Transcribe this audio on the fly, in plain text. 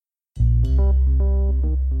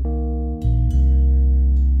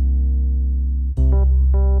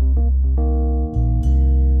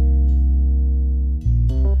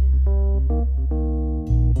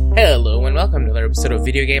Hello and welcome to another episode of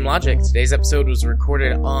Video Game Logic. Today's episode was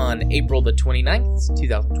recorded on April the 29th,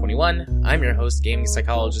 2021. I'm your host, gaming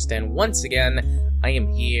psychologist, and once again, I am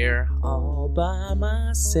here all by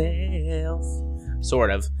myself.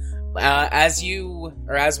 Sort of. As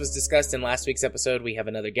was discussed in last week's episode, we have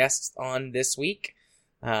another guest on this week.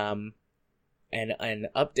 And an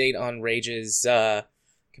update on Rage's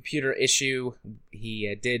computer issue.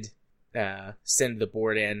 He did send the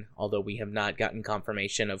board in, although we have not gotten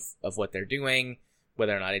confirmation of what they're doing,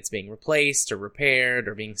 whether or not it's being replaced or repaired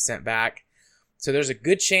or being sent back. So there's a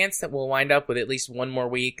good chance that we'll wind up with at least one more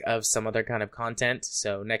week of some other kind of content.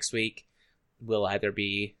 So next week will either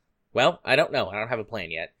be, well, I don't know. I don't have a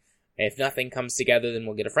plan yet. If nothing comes together, then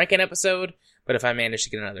we'll get a Franken episode. But if I manage to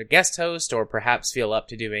get another guest host or perhaps feel up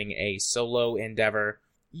to doing a solo endeavor,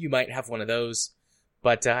 you might have one of those.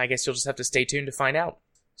 But I guess you'll just have to stay tuned to find out.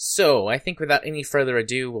 So, I think without any further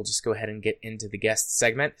ado, we'll just go ahead and get into the guest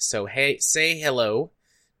segment. So, hey, say hello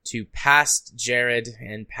to past Jared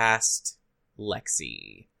and past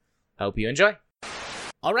Lexi. Hope you enjoy.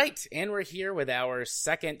 All right, and we're here with our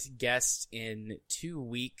second guest in 2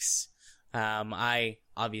 weeks. I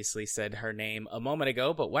obviously said her name a moment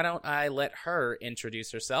ago, but why don't I let her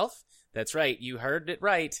introduce herself? That's right, you heard it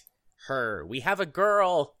right. Her. We have a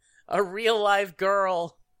girl, a real live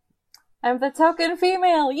girl. I'm the token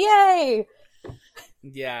female, yay!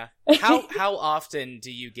 Yeah. How often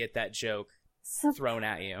do you get that joke thrown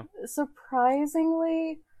at you?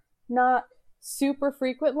 Surprisingly, not super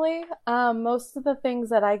frequently. Most of the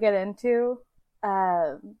things that I get into,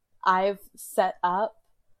 I've set up.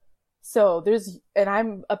 So and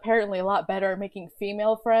I'm apparently a lot better at making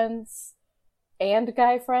female friends and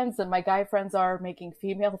guy friends than my guy friends are making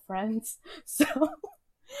female friends. So...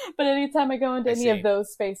 But anytime I go into any of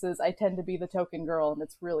those spaces, I tend to be the token girl, and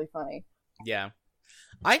it's really funny. Yeah.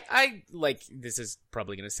 I like, this is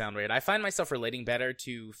probably going to sound weird. I find myself relating better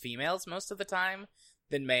to females most of the time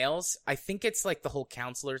than males. I think it's like the whole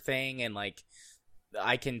counselor thing, and like,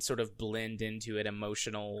 I can sort of blend into an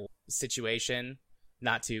emotional situation.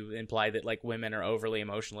 Not to imply that like women are overly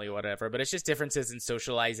emotionally or whatever, but it's just differences in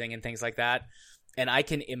socializing and things like that. And I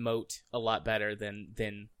can emote a lot better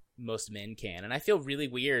than most men can, and I feel really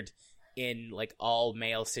weird in like all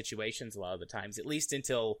male situations a lot of the times, at least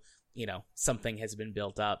until, you know, something has been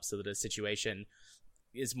built up so that a situation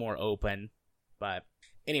is more open. But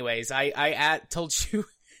anyways, I told you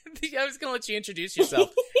I was gonna let you introduce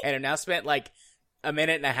yourself and have now spent like a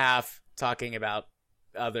minute and a half talking about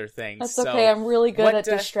other things. That's okay. I'm really good at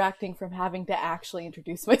distracting from having to actually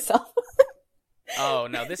introduce myself. Oh,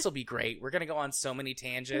 no, this will be great. We're going to go on so many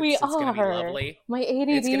tangents. It's going to be lovely. My ADD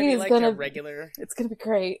is going to be regular... It's going to be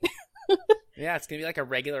great. Yeah, it's going to be like a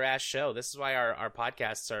regular-ass show. This is why our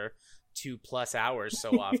podcasts are 2+ hours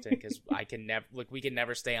so often, because we can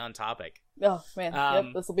never stay on topic. Oh, man. Yep,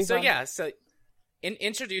 this will be fun. So, yeah,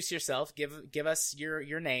 introduce yourself. Give us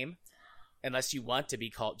your name, unless you want to be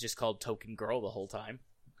called Token Girl the whole time.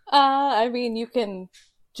 I mean, you can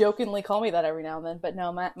jokingly call me that every now and then, but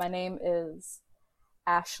no, my name is...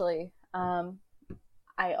 Ashley.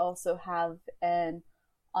 I also have an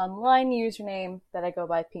online username that I go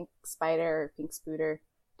by Pink Spider or Pink Spooter,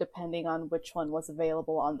 depending on which one was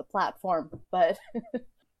available on the platform. But,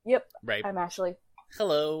 yep, right. I'm Ashley.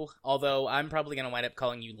 Hello. Although I'm probably going to wind up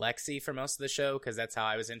calling you Lexi for most of the show, because that's how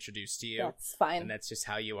I was introduced to you. That's fine. And that's just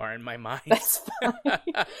how you are in my mind. That's fine.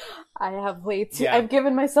 I have I've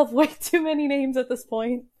given myself way too many names at this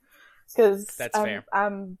point. Because fair.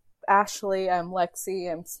 I'm Ashley, I'm Lexi,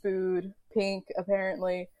 I'm Spood, Pink,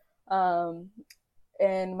 apparently.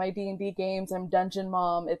 In my D&D games, I'm Dungeon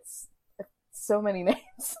Mom. It's so many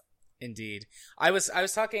names. Indeed. I was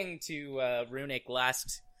talking to Runic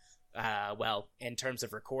in terms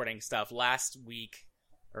of recording stuff last week,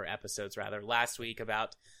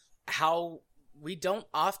 about how we don't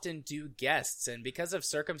often do guests, and because of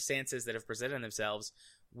circumstances that have presented themselves,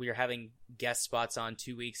 we are having guest spots on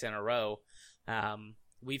 2 weeks in a row.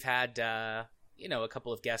 We've had, a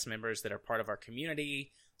couple of guest members that are part of our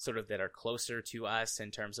community, sort of that are closer to us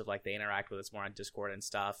in terms of, like, they interact with us more on Discord and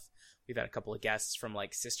stuff. We've had a couple of guests from,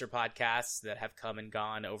 like, sister podcasts that have come and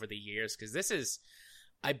gone over the years, because this is,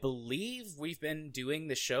 I believe we've been doing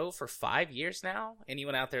the show for 5 years now.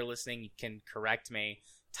 Anyone out there listening can correct me.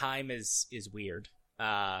 Time is weird.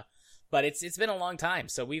 But it's been a long time,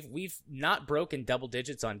 so we've not broken double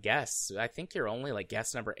digits on guests. I think you're only like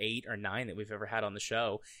guest number 8 or 9 that we've ever had on the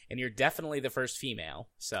show, and you're definitely the first female.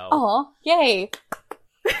 So, aw, yay!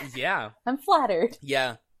 Yeah. I'm flattered.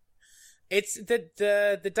 Yeah. It's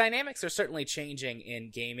the dynamics are certainly changing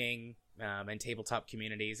in gaming and tabletop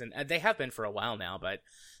communities, and they have been for a while now, but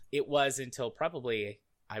it was until probably,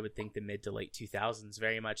 I would think, the mid to late 2000s,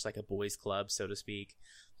 very much like a boys' club, so to speak.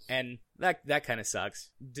 And that kind of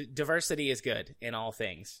sucks. Diversity is good in all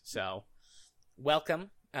things. So,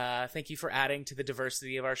 welcome. Thank you for adding to the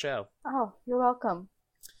diversity of our show. Oh, you're welcome.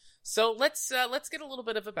 So let's get a little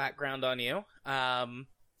bit of a background on you.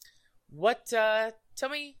 Tell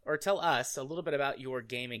me or tell us a little bit about your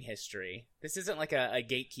gaming history. This isn't like a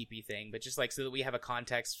gatekeepy thing, but just like so that we have a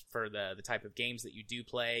context for the type of games that you do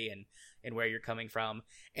play and where you're coming from.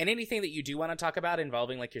 And anything that you do want to talk about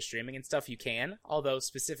involving like your streaming and stuff, you can. Although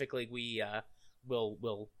specifically we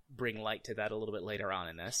will bring light to that a little bit later on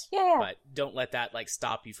in this. Yeah. But don't let that like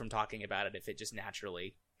stop you from talking about it if it just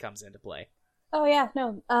naturally comes into play. Oh yeah,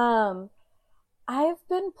 no. I've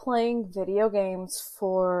been playing video games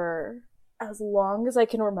for as long as I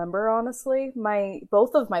can remember, honestly.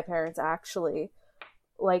 Both of my parents actually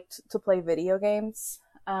liked to play video games.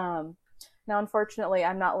 Now, unfortunately,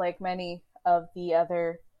 I'm not like many of the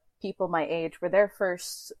other people my age, where their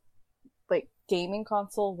first like gaming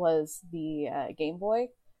console was the Game Boy.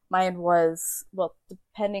 Mine was, well,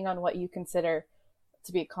 depending on what you consider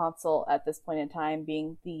to be a console at this point in time,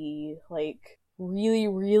 being the like really,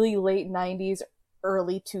 really late 90s,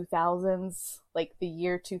 early 2000s, like the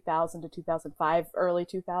year 2000 to 2005, early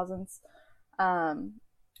 2000s,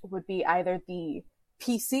 would be either the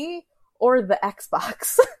PC or the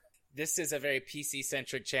Xbox. This is a very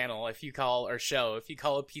PC-centric channel. If you call a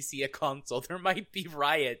PC a console, there might be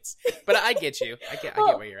riots. But I get you. I get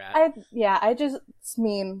where you're at. I just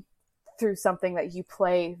mean through something that you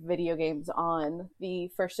play video games on.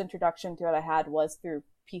 The first introduction to it I had was through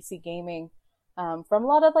PC gaming. From a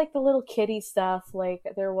lot of like the little kiddie stuff, like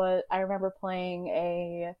I remember playing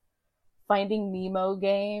a Finding Nemo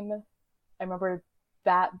game. I remember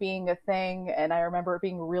that being a thing, and I remember it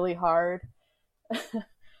being really hard.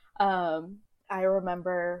 I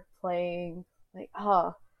remember playing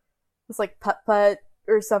it's like Putt-Putt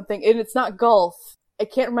or something, and it's not golf. I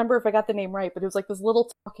can't remember if I got the name right, but it was like this little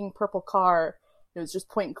talking purple car. It was just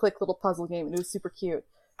point and click little puzzle game, and it was super cute.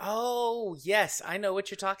 Oh, yes, I know what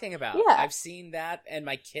you're talking about. Yeah. I've seen that, and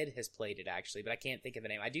my kid has played it, actually, but I can't think of the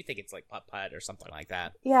name. I do think it's like Putt-Putt or something like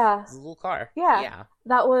that. Yeah. It's a little car. Yeah.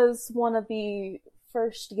 That was one of the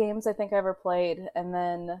first games I think I ever played, and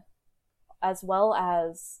then as well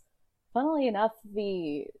as, funnily enough,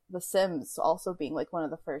 the Sims also being like one of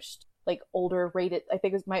the first like older rated, I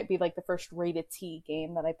think it might be like the first rated T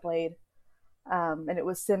game that I played. And it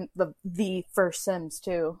was the first Sims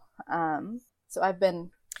too. So I've been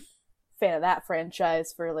fan of that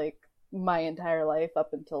franchise for like my entire life up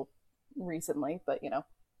until recently, but you know.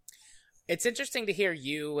 It's interesting to hear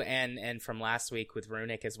you and from last week with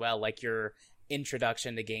Runic as well, like your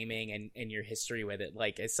introduction to gaming and your history with it.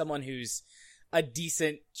 Like as someone who's a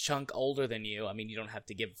decent chunk older than you, I mean, you don't have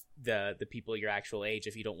to give the people your actual age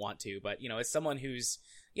if you don't want to, but you know, as someone who's,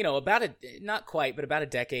 you know, about a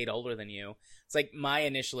decade older than you, it's like my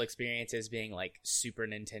initial experiences being like Super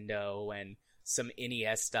Nintendo and some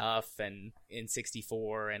NES stuff and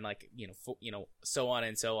N64 and like, you know, so on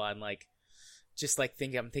and so on. Like, just like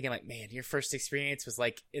I'm thinking like, man, your first experience was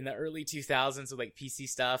like in the early 2000s with like PC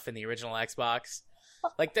stuff and the original Xbox.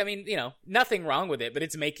 Like, I mean, you know, nothing wrong with it, but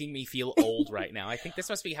it's making me feel old right now. I think this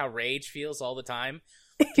must be how Rage feels all the time,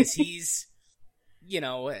 because he's, you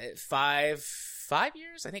know, 5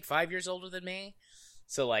 years? I think 5 years older than me.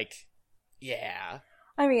 So, like, yeah.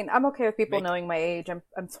 I mean, I'm okay with people knowing my age. I'm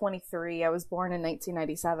 23. I was born in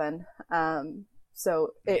 1997.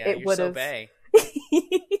 So it would have.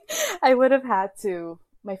 I would have had to.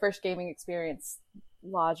 My first gaming experience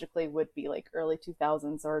logically would be like early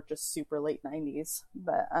 2000s or just super late 90s.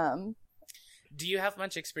 But do you have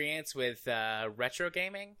much experience with retro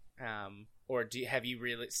gaming, or have you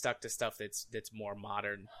really stuck to stuff that's more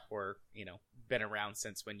modern, or you know, been around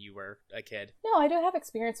since when you were a kid? No, I do have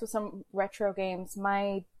experience with some retro games.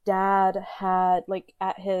 My dad had, like,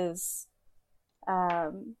 at his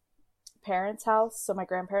parents' house, so my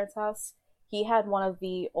grandparents' house, he had one of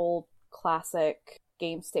the old classic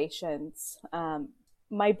game stations.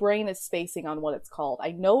 My brain is spacing on what it's called.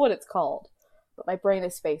 I know what it's called, but my brain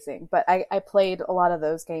is spacing. But I played a lot of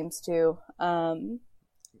those games too.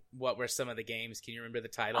 What were some of the games? Can you remember the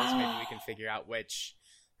titles? Maybe we can figure out which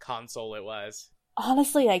console it was.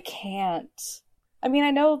 Honestly, I can't. I mean,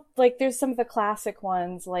 I know like there's some of the classic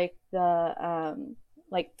ones, like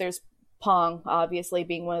like there's Pong, obviously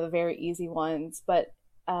being one of the very easy ones, but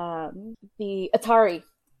the Atari.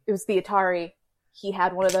 It was the Atari. he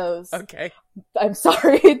had one of those. Okay. I'm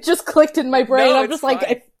sorry, it just clicked in my brain. No, I'm just fine.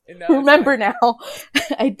 like, I remember now.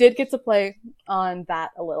 I did get to play on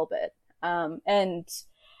that a little bit. And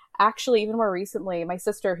actually, even more recently, my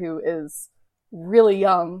sister, who is really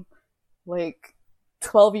young, like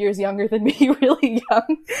 12 years younger than me, really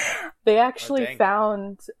young, they actually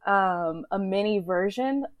found a mini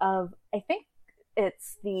version of, I think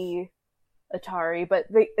it's the Atari, but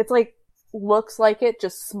it's like, looks like it,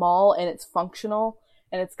 just small, and it's functional,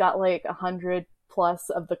 and it's got like 100 plus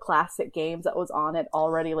of the classic games that was on it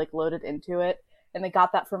already like loaded into it, and they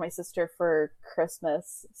got that for my sister for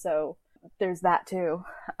Christmas, so there's that too.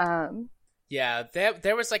 Yeah,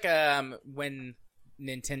 there was like when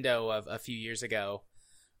Nintendo of a few years ago,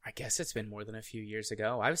 I guess it's been more than a few years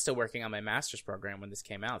ago. I was still working on my master's program when this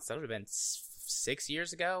came out, so that would have been 6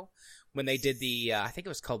 years ago when they did the, I think it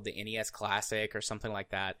was called the NES Classic or something like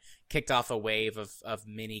that, kicked off a wave of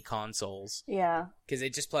mini consoles. Yeah. Because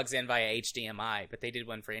it just plugs in via HDMI, but they did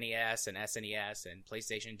one for NES and SNES, and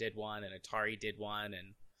PlayStation did one, and Atari did one,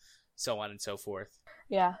 and so on and so forth.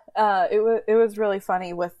 Yeah, it was really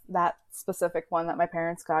funny with that specific one that my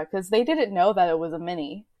parents got, because they didn't know that it was a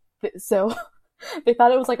mini, so they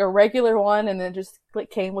thought it was like a regular one, and then just like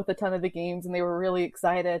came with a ton of the games, and they were really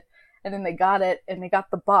excited. And then they got it, and they got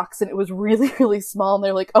the box, and it was really, really small, and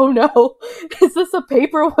they're like, "Oh no, is this a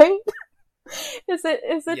paperweight? Is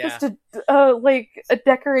it just like a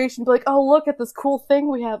decoration? Like, oh, look at this cool thing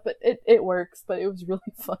we have." But it works, but it was really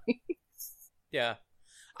funny. Yeah.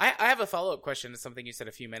 I have a follow-up question to something you said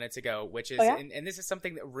a few minutes ago, which is, and this is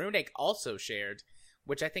something that Runic also shared,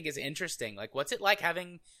 which I think is interesting. Like, what's it like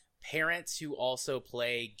having parents who also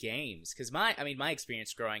play games? Because my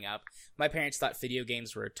experience growing up, my parents thought video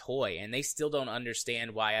games were a toy, and they still don't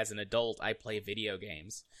understand why, as an adult, I play video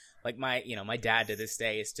games. Like, my dad to this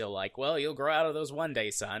day is still like, "Well, you'll grow out of those one day,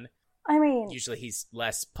 son." I mean, usually he's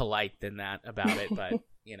less polite than that about it, but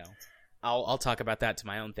I'll talk about that to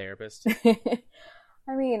my own therapist.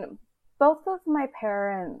 I mean, both of my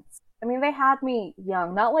parents, they had me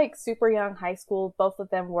young, not like super young, high school. Both of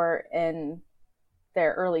them were in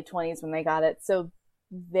their early 20s when they got it, so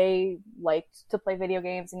they liked to play video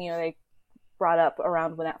games, and they brought up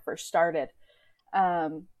around when that first started.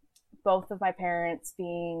 Both of my parents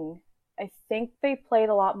being, I think they played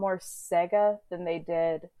a lot more Sega than they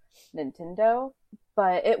did Nintendo,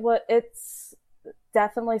 but it's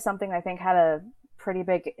definitely something I think had a pretty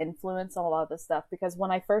big influence on a lot of this stuff, because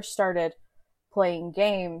when I first started playing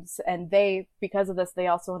games, and because of this, they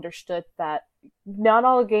also understood that not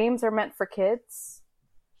all games are meant for kids.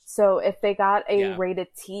 So if they got a rated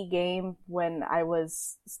T game when I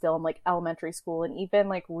was still in like elementary school and even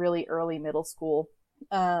like really early middle school,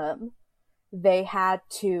 they had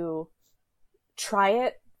to try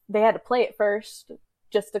it. They had to play it first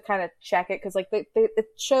just to kind of check it, because like it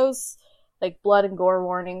shows like blood and gore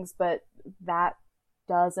warnings, but that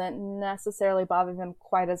doesn't necessarily bother them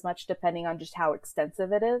quite as much depending on just how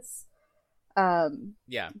extensive it is.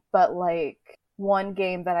 But like one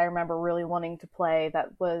game that I remember really wanting to play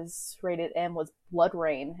that was rated M was Blood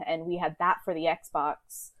Rain, and we had that for the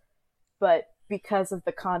Xbox, but because of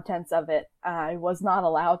the contents of it, I was not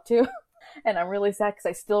allowed to. And I'm really sad because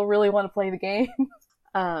I still really want to play the game.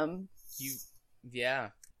 But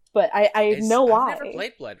I know why. I've never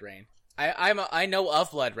played Blood Rain. I know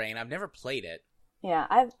of Blood Rain. I've never played it. Yeah,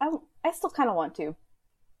 I still kind of want to,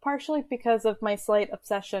 partially because of my slight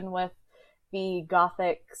obsession with the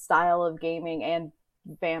gothic style of gaming and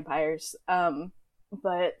vampires.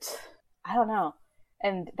 But I don't know.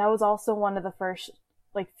 And that was also one of the first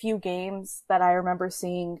like few games that I remember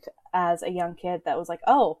seeing as a young kid that was like,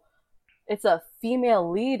 oh, it's a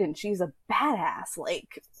female lead and she's a badass.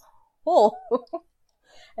 Like, oh.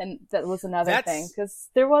 And that was another thing, because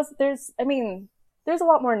there's a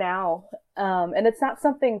lot more now. And it's not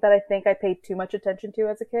something that I think I paid too much attention to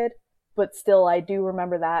as a kid, but still I do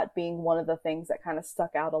remember that being one of the things that kind of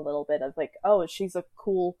stuck out a little bit of like, oh, she's a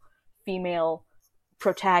cool female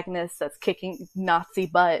protagonist that's kicking Nazi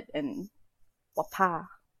butt and wapa.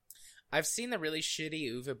 I've seen the really shitty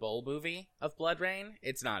Uwe Boll movie of Blood Rain.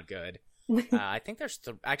 It's not good. I think there's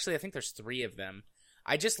there's 3 of them.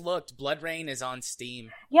 I just looked. Blood Rain is on Steam.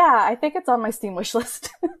 Yeah, I think it's on my Steam wish list.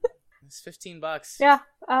 It's $15. Yeah.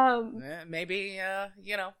 Maybe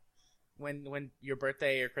when your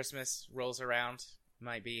birthday or Christmas rolls around,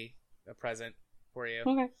 might be a present for you.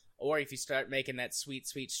 Okay. Or if you start making that sweet,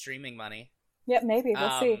 sweet streaming money. Yep, maybe.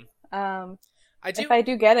 We'll see. If I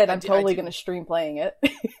do get it, I'm totally going to stream playing it.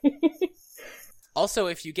 Also,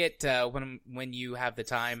 if you get when you have the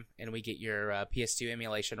time and we get your PS2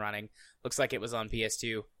 emulation running, looks like it was on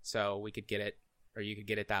PS2, so we could get it, or you could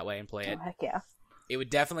get it that way and play it. Heck yeah. It would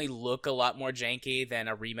definitely look a lot more janky than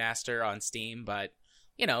a remaster on Steam, but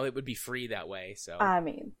it would be free that way. So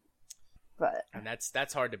and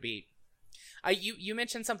that's hard to beat. You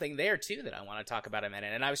mentioned something there too that I want to talk about a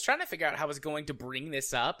minute, and I was trying to figure out how I was going to bring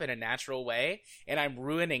this up in a natural way, and I'm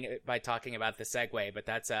ruining it by talking about the segue. But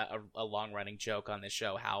that's a long running joke on this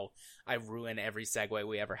show, how I ruin every segue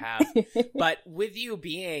we ever have. But with you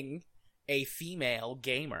being a female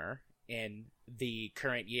gamer in the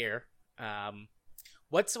current year,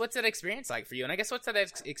 what's that experience like for you? And I guess what's that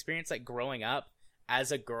experience like growing up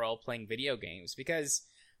as a girl playing video games? Because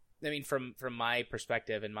I mean, from my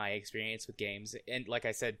perspective and my experience with games, and like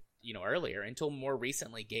I said, earlier, until more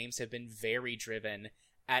recently, games have been very driven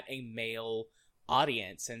at a male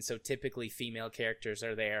audience, and so typically female characters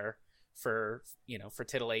are there for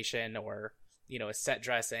titillation or a set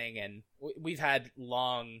dressing, and we've had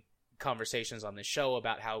long conversations on this show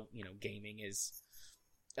about how gaming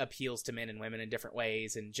appeals to men and women in different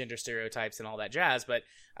ways and gender stereotypes and all that jazz. But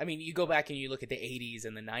I mean, you go back and you look at the 80s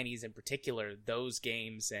and the 90s in particular, those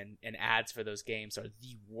games and ads for those games are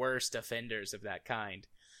the worst offenders of that kind.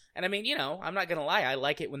 And I mean, I'm not gonna lie, I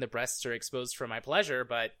like it when the breasts are exposed for my pleasure,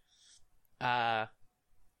 but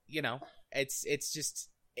it's just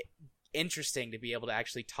interesting to be able to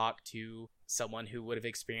actually talk to someone who would have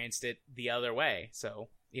experienced it the other way. So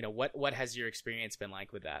what has your experience been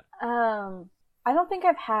like with that? I don't think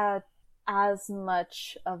I've had as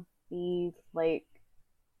much of the,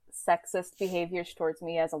 sexist behaviors towards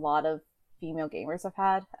me as a lot of female gamers have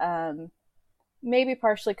had. Maybe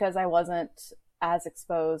partially because I wasn't as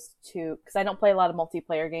exposed to... Because I don't play a lot of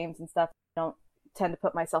multiplayer games and stuff. I don't tend to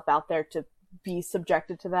put myself out there to be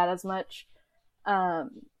subjected to that as much.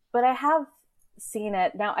 But I have seen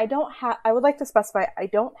it. Now, I would like to specify, I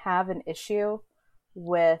don't have an issue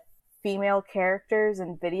with female characters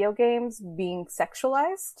in video games being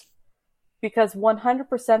sexualized, because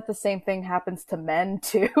 100% the same thing happens to men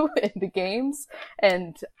too in the games,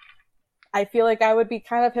 and I feel like I would be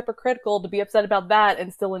kind of hypocritical to be upset about that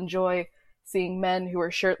and still enjoy seeing men who are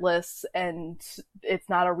shirtless and it's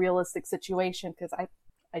not a realistic situation, because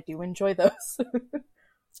I do enjoy those.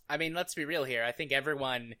 I mean, let's be real here. I think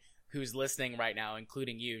everyone who's listening right now,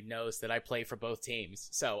 including you, knows that I play for both teams,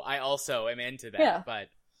 so I also am into that. Yeah. But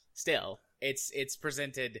still, it's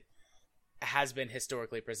has been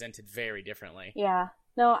historically presented very differently. Yeah.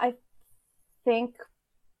 No, I think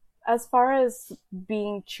as far as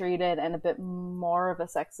being treated in a bit more of a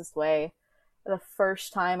sexist way, the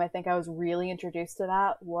first time I think I was really introduced to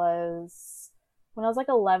that was when I was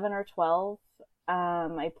 11 or 12.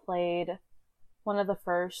 I played one of the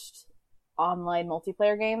first online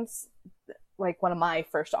multiplayer games, one of my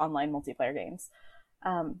first online multiplayer games,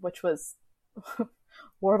 which was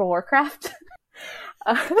World of Warcraft.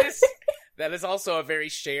 That is also a very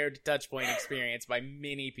shared touchpoint experience by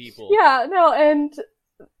many people. Yeah, no, and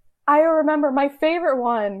I remember my favorite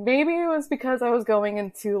one, maybe it was because I was going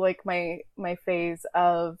into my phase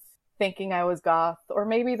of thinking I was goth, or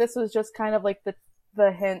maybe this was just kind of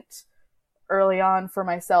the hint early on for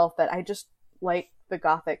myself that I just like the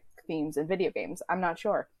gothic themes in video games. I'm not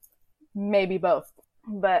sure. Maybe both.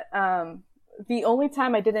 But the only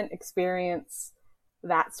time I didn't experience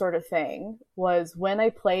that sort of thing was when I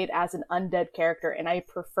played as an undead character, and I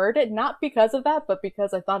preferred it not because of that, but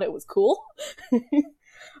because I thought it was cool.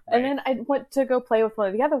 And then I went to go play with one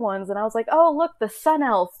of the other ones, and I was like, oh, look, the Sun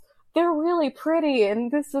Elf. They're really pretty,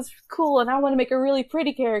 and this is cool, and I want to make a really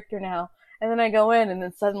pretty character now. And then I go in, and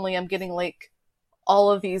then suddenly I'm getting,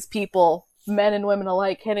 all of these people, men and women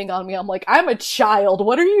alike, hitting on me. I'm like, I'm a child.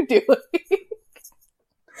 What are you doing?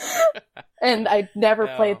 And I never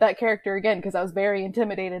played that character again because I was very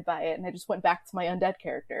intimidated by it, and I just went back to my undead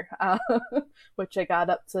character, which I got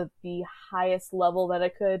up to the highest level that I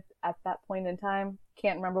could at that point in time.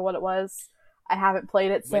 Can't remember what it was. I haven't played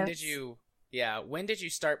it since. When did you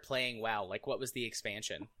start playing WoW? What was the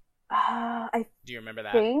expansion? Do you remember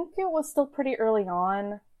that? I think it was still pretty early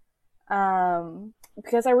on,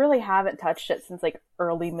 because I really haven't touched it since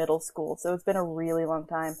early middle school, so it's been a really long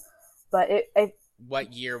time. But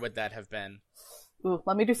what year would that have been? Ooh,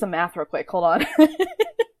 let me do some math real quick. Hold on.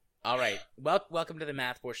 All right. Welcome to the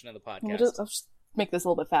math portion of the podcast. I'll just make this a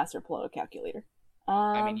little bit faster. Pull out a calculator.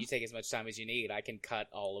 I mean, you take as much time as you need. I can cut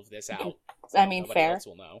all of this out. So I mean, fair. Else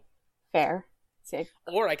will know. Fair. See.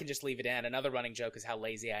 Or I can just leave it in. Another running joke is how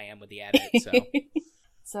lazy I am with the edit. So,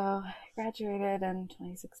 so I graduated in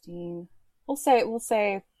 2016. We'll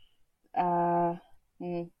say, I'll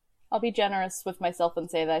be generous with myself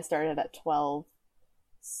and say that I started at 12.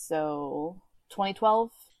 So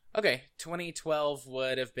 2012. Okay, 2012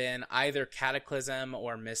 would have been either Cataclysm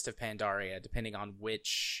or Mist of Pandaria, depending on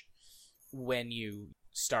which when you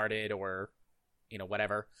started or,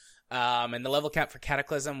 whatever. And the level cap for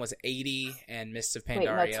Cataclysm was 80 and Mists of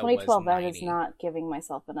Pandaria Wait, no, 2012, was 90. that is not giving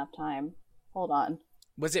myself enough time. Hold on.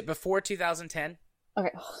 Was it before 2010?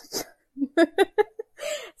 Okay.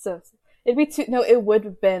 So it'd be it would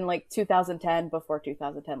have been like 2010 before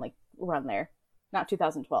 2010, like run there. Not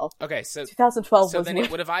 2012. Okay, so 2012 so was then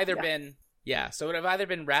it would have either yeah. been so it would have either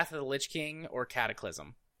been Wrath of the Lich King or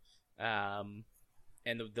Cataclysm. And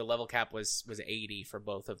the level cap was 80 for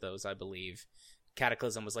both of those, I believe.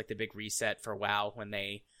 Cataclysm was like the big reset for WoW when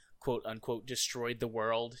they quote unquote destroyed the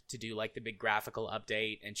world to do like the big graphical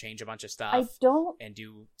update and change a bunch of stuff and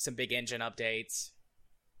do some big engine updates.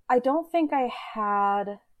 I don't think I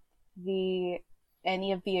had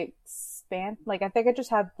any of the like I think I just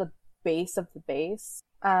had the base of the base.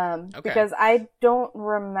 Okay. Because I don't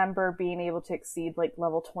remember being able to exceed like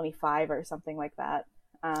level 25 or something like that.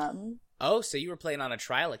 Oh, so you were playing on a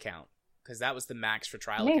trial account, because that was the max for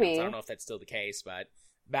trial Maybe. accounts. I don't know if that's still the case, but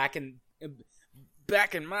back in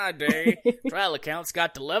my day, trial accounts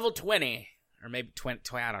got to level 20. Or maybe 20,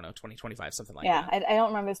 I don't know, 20, 25, something like that. Yeah, I don't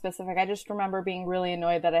remember specific. I just remember being really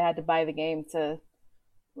annoyed that I had to buy the game to,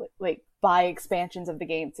 like, buy expansions of the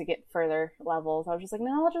game to get further levels. I was just like,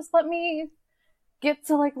 no, just let me get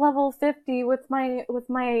to, like, level 50 with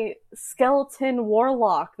my skeleton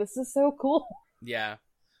warlock. This is so cool. Yeah.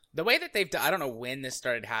 The way that they've done, I don't know when this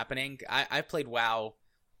started happening. I played WoW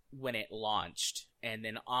when it launched, and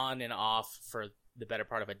then on and off for the better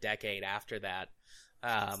part of a decade after that.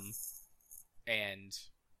 And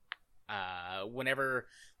whenever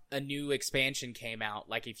a new expansion came out,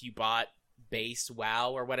 like if you bought base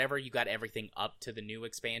WoW or whatever, you got everything up to the new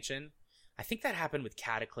expansion. I think that happened with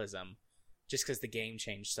Cataclysm, just because the game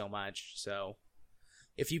changed so much. So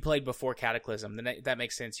if you played before Cataclysm, then that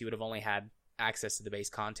makes sense. You would have only had access to the base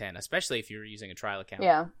content, especially if you were using a trial account.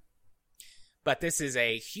 Yeah. But this is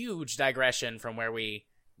a huge digression from where we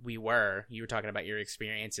were. You were talking about your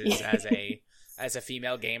experiences as a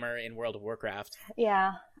female gamer in World of Warcraft.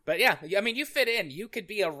 Yeah. But yeah, I mean, you fit in. You could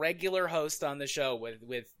be a regular host on the show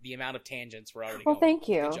with the amount of tangents we're already going. Well, thank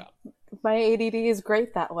you. Good job. My ADD is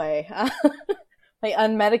great that way. My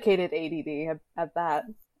unmedicated ADD at that.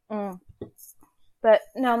 But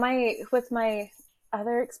no, with my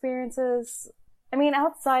other experiences, I mean,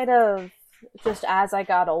 outside of just as I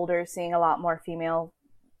got older, seeing a lot more female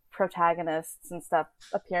protagonists and stuff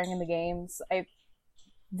appearing in the games, I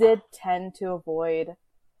did tend to avoid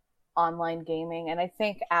online gaming. And I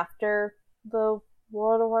think after the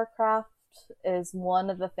World of Warcraft is one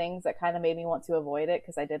of the things that kind of made me want to avoid it,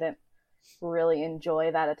 because I didn't really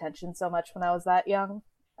enjoy that attention so much when I was that young.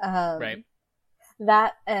 Right.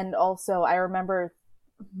 That, and also I remember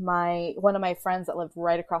one of my friends that lived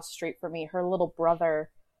right across the street from me, her little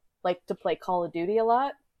brother liked to play Call of Duty a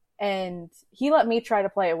lot, and he let me try to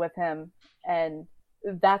play it with him, and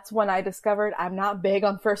that's when I discovered I'm not big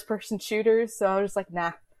on first-person shooters, so I was just like,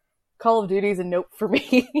 nah, Call of Duty's a nope for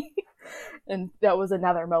me. And that was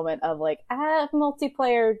another moment of like,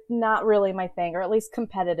 multiplayer, not really my thing, or at least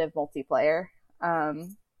competitive multiplayer.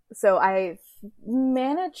 So I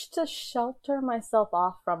managed to shelter myself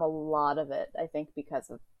off from a lot of it, I think, because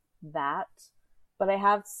of that. But I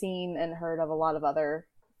have seen and heard of a lot of other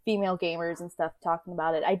female gamers and stuff talking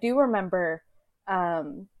about it. I do remember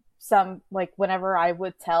some, like, whenever I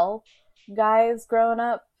would tell guys growing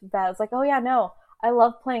up that it's like, oh yeah, no, I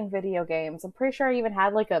love playing video games. I'm pretty sure I even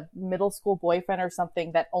had like a middle school boyfriend or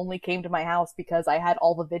something that only came to my house because I had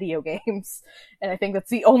all the video games. And I think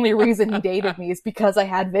that's the only reason he dated me, is because I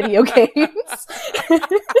had video games.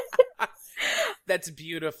 That's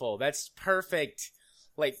beautiful. That's perfect.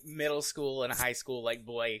 Like middle school and high school, like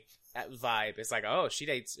boy vibe. It's like, oh, she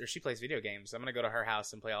dates or she plays video games. I'm going to go to her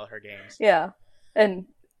house and play all her games. Yeah. And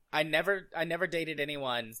I never dated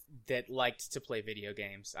anyone that liked to play video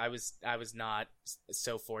games. I was not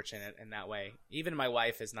so fortunate in that way. Even my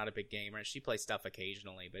wife is not a big gamer. She plays stuff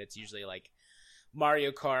occasionally, but it's usually like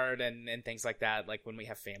Mario Kart and things like that. Like when we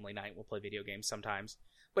have family night, we'll play video games sometimes.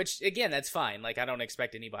 Which, again, that's fine. Like, I don't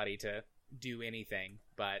expect anybody to do anything,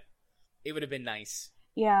 but it would have been nice.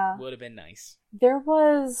 Yeah. Would have been nice. There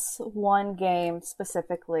was one game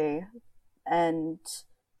specifically, and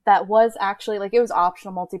that was actually, like, it was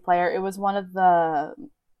optional multiplayer. It was one of the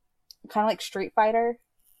kind of like Street Fighter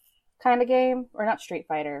kind of game. Or not Street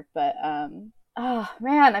Fighter, but, oh,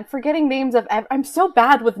 man, I'm forgetting names of, I'm so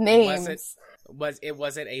bad with names. Was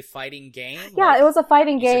it a fighting game? Yeah, like, it was a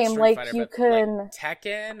fighting game. Like, Fighter, you but, can... like,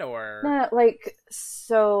 Tekken, or... No, like,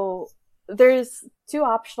 so there's two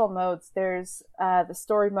optional modes. There's the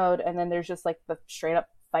story mode, and then there's just, like, the straight-up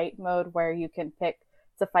fight mode where you can pick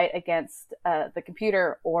to fight against the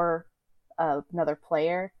computer or another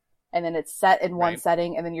player, and then it's set in one Right.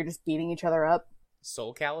 setting, and then you're just beating each other up.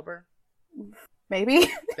 Soul Calibur.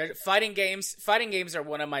 Maybe. Fighting games are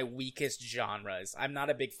one of my weakest genres. I'm not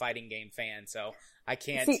a big fighting game fan, so I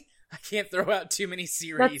can't throw out too many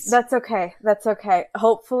series. That's okay. That's okay.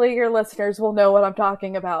 Hopefully your listeners will know what I'm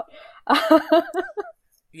talking about.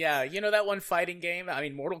 Yeah, you know that one fighting game? I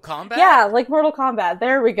mean, Mortal Kombat? Yeah, like Mortal Kombat.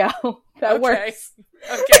 There we go. That works.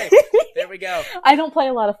 Okay, there we go. I don't play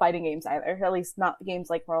a lot of fighting games either, at least not games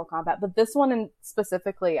like Mortal Kombat. But this one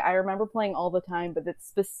specifically, I remember playing all the time, but it's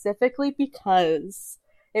specifically because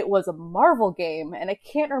it was a Marvel game, and I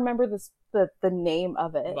can't remember the name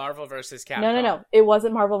of it. Marvel vs. Capcom. No. It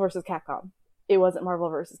wasn't Marvel vs. Capcom. It wasn't Marvel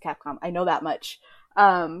vs. Capcom. I know that much.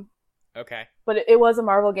 Okay. But it was a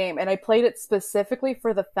Marvel game, and I played it specifically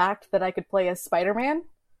for the fact that I could play as Spider-Man.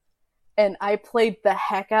 And I played the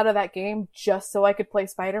heck out of that game just so I could play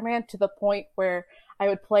Spider-Man, to the point where I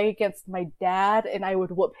would play against my dad and I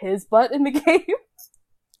would whoop his butt in the game.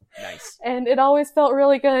 Nice. And it always felt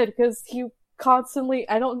really good because he constantly,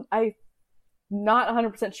 I'm not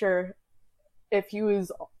 100% sure if he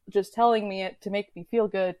was just telling me it to make me feel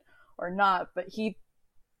good or not, but he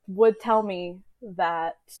would tell me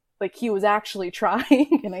that like he was actually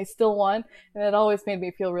trying and I still won, and it always made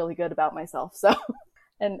me feel really good about myself. So,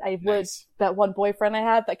 and I would, Nice. that one boyfriend I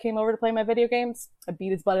had that came over to play my video games, I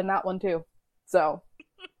beat his butt in that one too. So,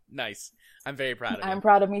 Nice. I'm very proud of you. I'm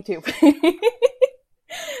proud of me too.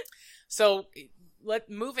 So let's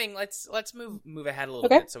move ahead a little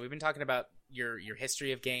Okay. bit. So we've been talking about your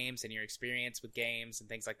history of games and your experience with games and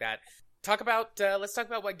things like that. Let's talk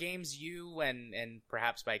about what games you and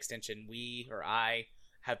perhaps by extension we or I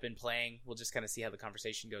have been playing. We'll just kind of see how the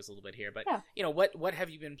conversation goes a little bit here. But Yeah. you know, what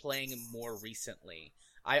have you been playing more recently?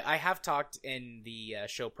 I have talked in the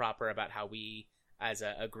show proper about how we as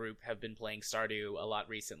a group have been playing Stardew a lot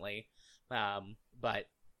recently. But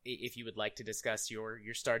if you would like to discuss your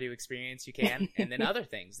Stardew experience, you can. And then other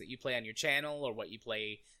things that you play on your channel or what you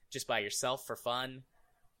play just by yourself for fun.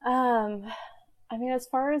 I mean, as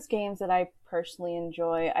far as games that I personally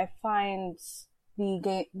enjoy, I find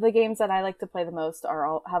the games that I like to play the most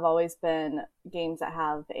have always been games that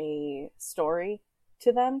have a story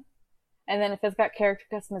to them. And then if it's got character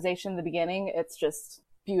customization in the beginning, it's just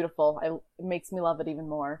beautiful. It makes me love it even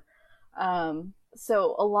more.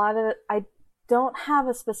 So a lot of I don't have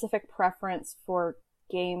a specific preference for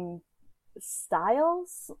game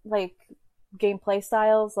styles, like gameplay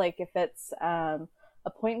styles, like if it's a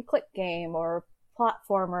point and click game or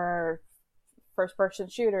platformer, first person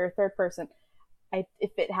shooter, third person.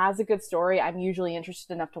 If it has a good story, I'm usually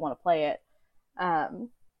interested enough to want to play it.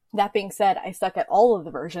 That being said, I suck at all of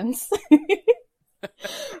the versions.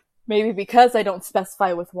 Maybe because I don't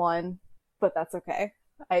specify with one, but that's okay.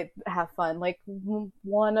 I have fun. Like,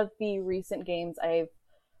 one of the recent games I've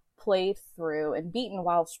played through and beaten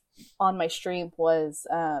while on my stream was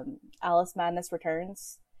Alice Madness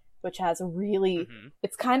Returns, which has a really,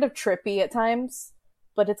 it's kind of trippy at times,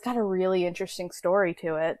 but it's got a really interesting story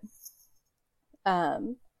to it.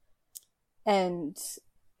 And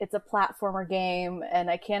it's a platformer game, and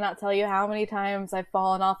I cannot tell you how many times I've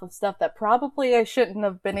fallen off of stuff that probably I shouldn't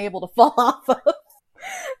have been able to fall off of.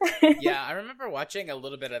 Yeah, I remember watching a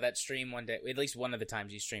little bit of that stream one day, at least one of the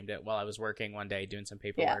times you streamed it while I was working one day doing some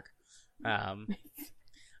paperwork. Yeah.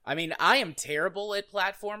 I mean, I am terrible at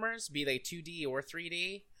platformers, be they 2D or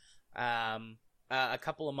 3D. A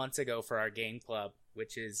couple of months ago for our game club,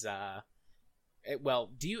 which is well,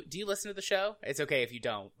 do you listen to the show? It's okay if you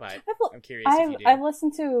don't, but I'm curious if you do. I've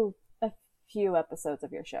listened to a few episodes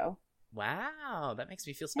of your show. Wow, that makes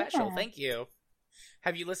me feel special. Yeah. Thank you.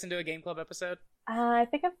 Have you listened to a game club episode? I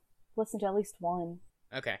think I've listened to at least one.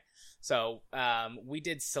 Okay, so we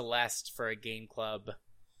did Celeste for a game club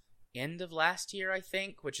end of last year, I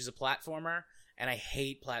think, which is a platformer, and I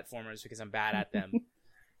hate platformers because I'm bad at them.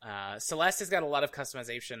 Celeste has got a lot of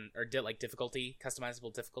customization or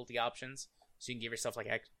customizable difficulty options, so you can give yourself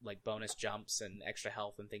like bonus jumps and extra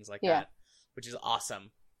health and things like that, which is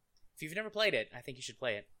awesome. If you've never played it, I think you should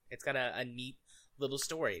play it. It's got a neat little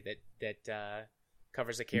story that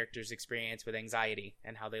covers a character's experience with anxiety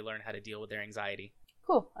and how they learn how to deal with their anxiety.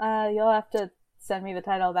 Cool. You'll have to send me the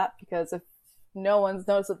title of that, because if no one's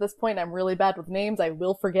noticed at this point, I'm really bad with names. I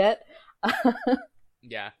will forget.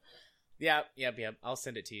 Yeah. I'll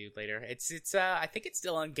send it to you later. It's I think it's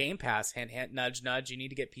still on Game Pass. Hint, hint, nudge, nudge. You need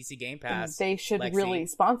to get PC Game Pass. They should Lexi. really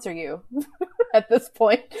sponsor you at this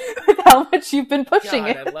point with how much you've been pushing God,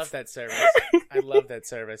 it. I love that service. I love that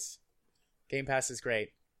service. Game Pass is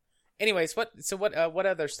great. Anyways, what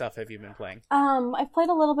other stuff have you been playing? I've played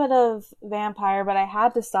a little bit of Vampire, but I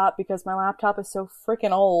had to stop because my laptop is so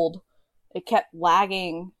freaking old it kept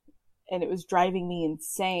lagging and it was driving me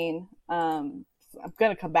insane. I'm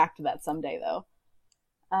going to come back to that someday though.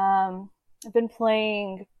 I've been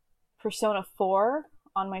playing Persona 4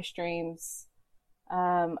 on my streams.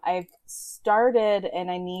 I've started and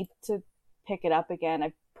I need to pick it up again.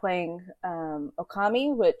 I'm playing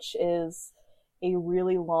Okami, which is a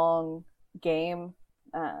really long game.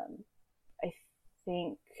 I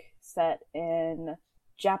think set in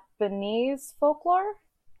Japanese folklore.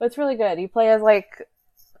 But it's really good. You play as like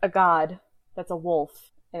a god that's a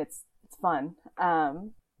wolf, and it's fun.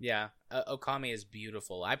 Yeah, Okami is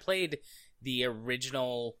beautiful. I played the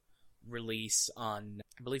original release on,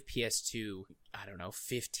 I believe, PS2, I don't know,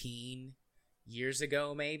 15 years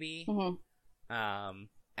ago, maybe. Mm-hmm.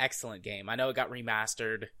 Excellent game. I know it got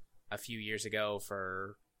remastered a few years ago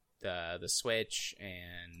for the Switch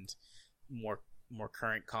and more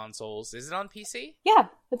current consoles. Is it on PC? Yeah,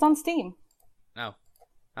 it's on Steam. Oh,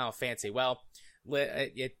 fancy. Well,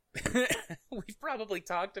 we've probably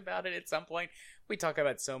talked about it at some point. We talk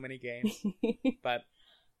about so many games. But,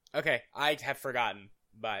 okay, I have forgotten,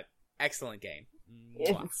 but excellent game.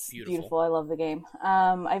 It's beautiful. I love the game.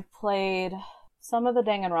 I've played some of the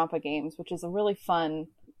Danganronpa games, which is a really fun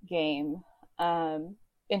game.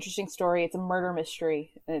 Interesting story. It's a murder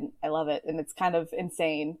mystery, and I love it. And it's kind of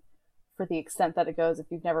insane for the extent that it goes if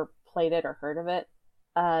you've never played it or heard of it.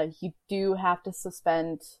 You do have to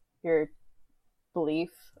suspend your belief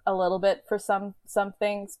a little bit for some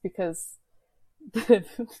things because the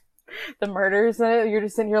murders in it, you're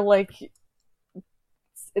just in here like,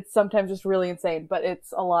 it's sometimes just really insane, but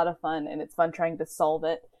it's a lot of fun and it's fun trying to solve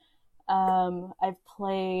it. I've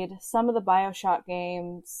played some of the BioShock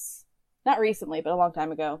games, not recently, but a long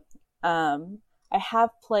time ago. I have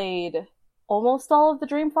played almost all of the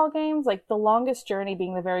Dreamfall games, like The Longest Journey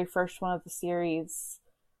being the very first one of the series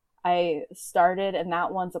I started, and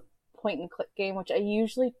that one's a point-and-click game, which I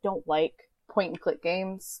usually don't like point-and-click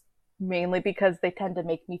games, mainly because they tend to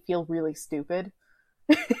make me feel really stupid.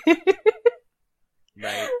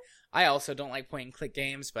 Right. I also don't like point-and-click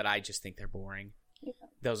games, but I just think they're boring. Yeah.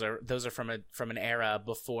 Those are from an era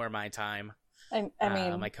before my time. I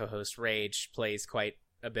mean, my co-host Rage plays quite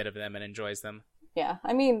a bit of them and enjoys them. Yeah,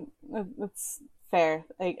 I mean, it's fair.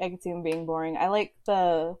 I can see them being boring. I like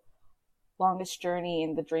the Longest Journey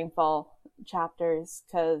and the Dreamfall chapters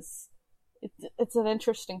because it's an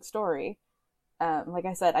interesting story. Like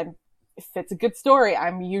I said, if it's a good story,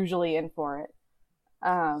 I'm usually in for it.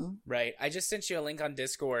 Right. I just sent you a link on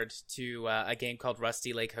Discord to a game called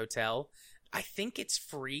Rusty Lake Hotel. I think it's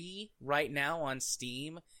free right now on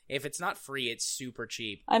Steam. If it's not free, it's super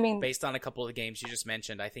cheap. I mean, based on a couple of the games you just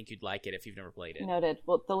mentioned, I think you'd like it if you've never played it. Noted.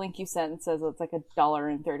 Well, the link you sent says it's like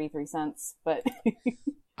 $1.33, but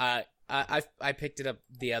I picked it up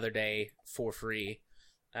the other day for free.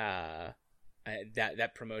 That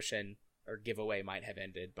promotion or giveaway might have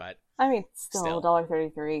ended, but I mean, still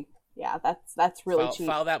 $1.33. Yeah, that's really cheap.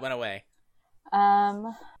 File that one away.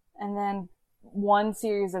 And then one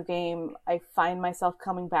series of game I find myself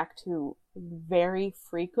coming back to very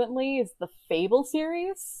frequently is the Fable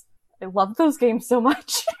series. I love those games so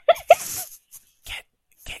much. Get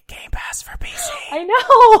Game Pass for PC. I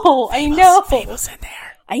know. Fable's in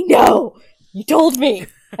there. I know. You told me.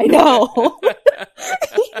 I know. But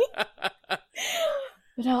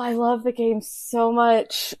no, I love the game so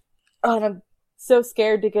much. Oh, and I'm so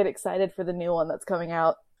scared to get excited for the new one that's coming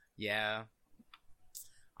out. Yeah.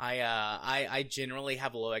 I generally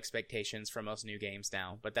have low expectations for most new games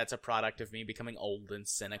now, but that's a product of me becoming old and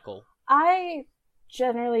cynical. I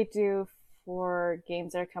generally do for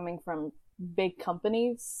games that are coming from big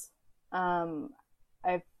companies.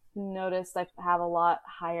 I've noticed I have a lot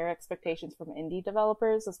higher expectations from indie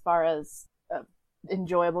developers as far as an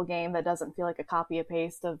enjoyable game that doesn't feel like a copy and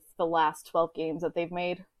paste of the last 12 games that they've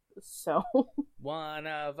made. So One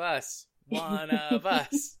of us.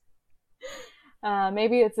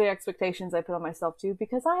 Maybe it's the expectations I put on myself too,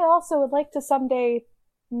 because I also would like to someday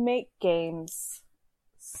make games.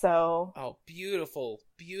 So beautiful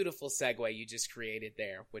segue you just created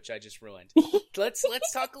there, which I just ruined. Let's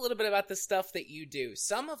talk a little bit about the stuff that you do.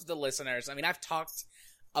 Some of the listeners, I mean, I've talked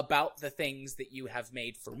about the things that you have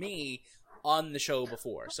made for me on the show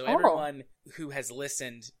before, so everyone who has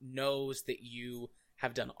listened knows that you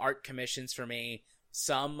have done art commissions for me.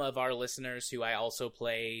 Some of our listeners who I also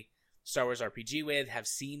play Star Wars RPG with have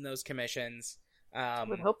seen those commissions. I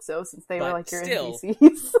would hope so, since they were like your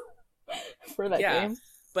NPCs for that game.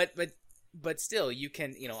 But still, you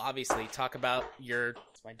can, obviously talk about your.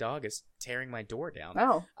 My dog is tearing my door down.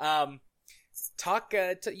 Oh.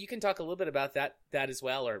 You can talk a little bit about that as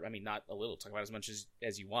well, or I mean, not a little. Talk about as much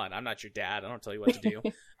as you want. I'm not your dad. I don't tell you what to do.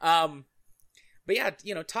 But yeah,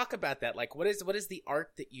 talk about that. Like, what is the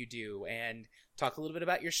art that you do, and talk a little bit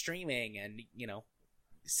about your streaming, and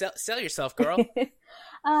sell yourself, girl.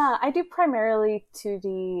 I do primarily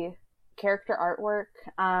 2D character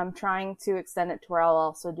artwork. I'm trying to extend it to where I'll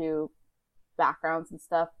also do backgrounds and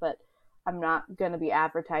stuff, but I'm not going to be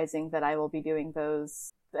advertising that I will be doing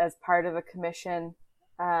those as part of a commission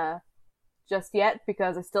just yet,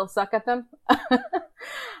 because I still suck at them.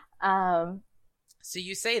 So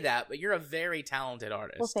you say that, but you're a very talented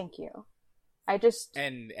artist. Well, thank you.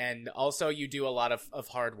 And also you do a lot of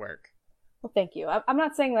hard work. Well, thank you. I'm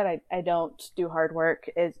not saying that I don't do hard work.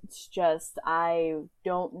 It's just I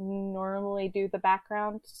don't normally do the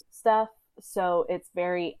background stuff, so it's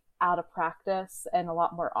very out of practice and a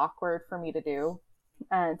lot more awkward for me to do.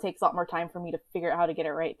 And it takes a lot more time for me to figure out how to get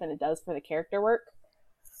it right than it does for the character work,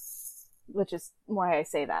 which is why I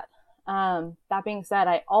say that. That being said,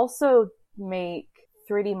 I also make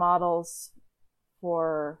 3D models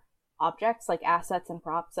for objects, like assets and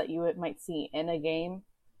props that you might see in a game.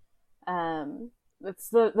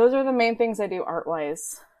 Those are the main things I do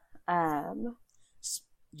art-wise.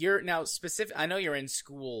 You're now specific. I know you're in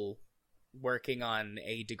school working on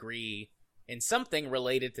a degree in something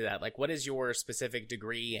related to that. Like, what is your specific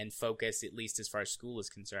degree and focus, at least as far as school is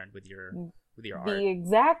concerned, with your art? The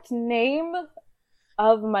exact name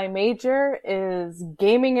of my major is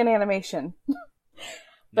gaming and animation.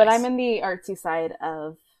 But Nice. I'm in the artsy side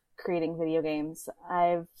of creating video games.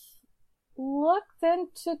 I've looked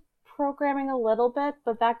into programming a little bit,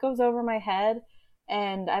 but that goes over my head,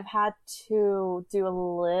 and I've had to do a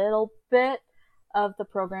little bit of the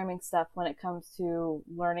programming stuff when it comes to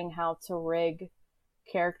learning how to rig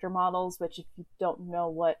character models, which if you don't know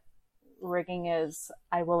what rigging is,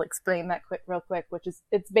 I will explain that real quick, which is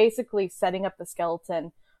it's basically setting up the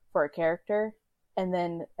skeleton for a character and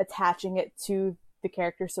then attaching it to the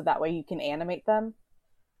character so that way you can animate them.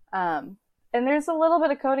 And there's a little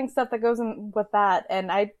bit of coding stuff that goes in with that,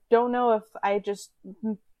 and I don't know if I just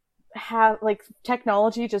have, like,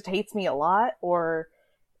 technology just hates me a lot, or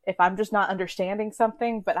if I'm just not understanding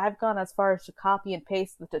something, but I've gone as far as to copy and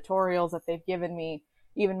paste the tutorials that they've given me,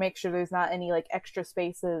 even make sure there's not any, like, extra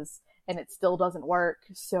spaces, and it still doesn't work,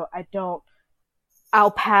 so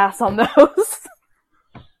I'll pass on those.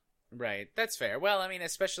 Right, that's fair. Well, I mean,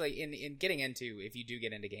 especially in getting into, if you do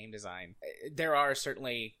get into game design, there are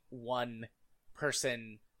certainly one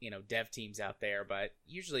person, dev teams out there, but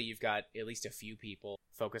usually you've got at least a few people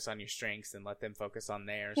focus on your strengths and let them focus on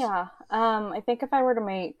theirs. Yeah, I think if I were to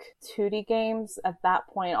make 2D games, at that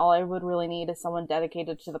point, all I would really need is someone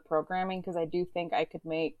dedicated to the programming, because I do think I could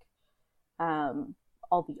make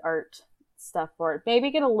all the art stuff for it. Maybe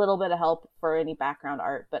get a little bit of help for any background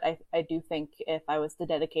art, but I do think if I was to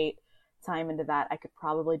dedicate time into that, I could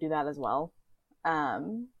probably do that as well.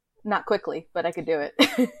 Not quickly, but I could do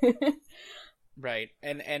it. Right,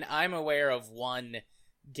 and I'm aware of one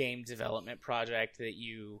game development project that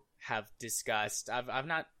you have discussed. I've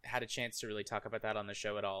not had a chance to really talk about that on the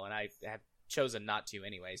show at all, and I have chosen not to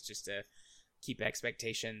anyways, just to keep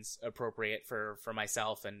expectations appropriate for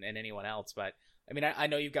myself and anyone else. But I mean, I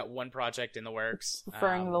know you've got one project in the works.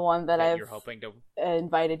 Referring to the one that you're hoping to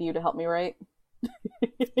invited you to help me write.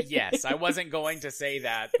 Yes, I wasn't going to say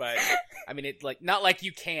that, but I mean, it not like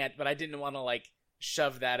you can't, but I didn't want to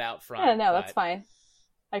shove that out front. Yeah, no, that's fine.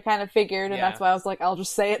 I kind of figured, and Yeah. that's why I was like, I'll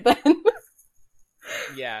just say it then.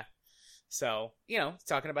 Yeah. So,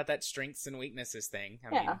 talking about that strengths and weaknesses thing.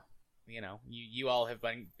 I mean, you all have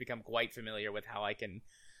become quite familiar with how I can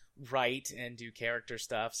write and do character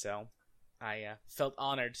stuff, so I felt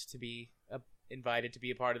honored to be invited to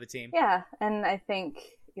be a part of the team. Yeah, and I think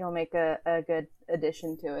you'll make a good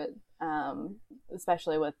addition to it,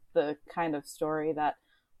 especially with the kind of story that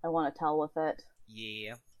I want to tell with it.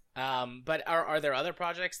 Yeah. But are there other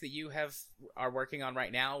projects that you are working on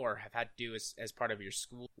right now, or have had to do as part of your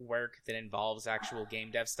school work that involves actual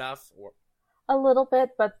game dev stuff? Or A little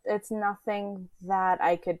bit, but it's nothing that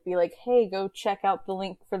I could be like, hey, go check out the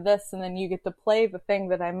link for this, and then you get to play the thing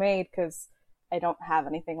that I made, because I don't have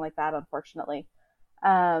anything like that, unfortunately.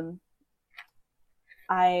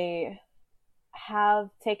 I have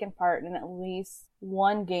taken part in at least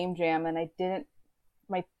one game jam, and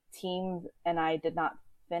my team and I did not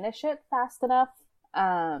finish it fast enough.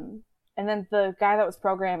 And then the guy that was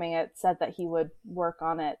programming it said that he would work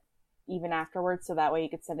on it even afterwards, so that way he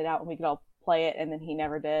could send it out and we could all play it, and then he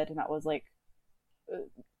never did, and that was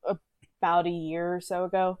about a year or so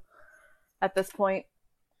ago at this point.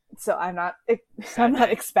 So I'm not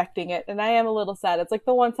expecting it, and I am a little sad. It's like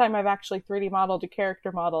the one time I've actually 3D modeled a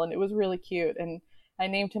character model, and it was really cute, and I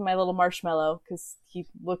named him my little marshmallow because he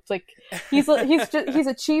looked like he's a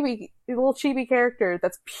little chibi character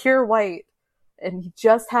that's pure white, and he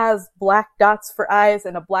just has black dots for eyes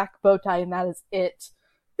and a black bow tie, and that is it.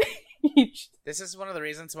 This is one of the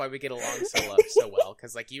reasons why we get along so well,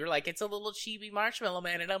 because like you were like, it's a little chibi marshmallow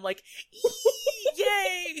man, and I'm like,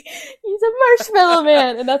 yay! He's a marshmallow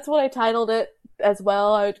man, and that's what I titled it as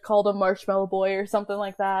well. I called him Marshmallow Boy or something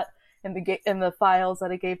like that in the files that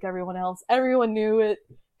I gave to everyone else. Everyone knew it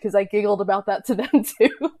because I giggled about that to them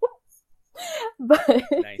too. But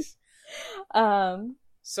nice.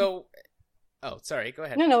 So, sorry, go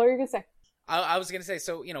ahead. No, what were you gonna say? I was gonna say,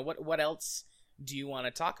 so what else do you want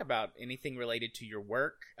to talk about? Anything related to your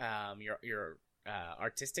work, your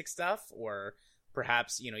artistic stuff, or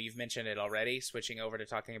perhaps you've mentioned it already, switching over to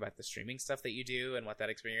talking about the streaming stuff that you do and what that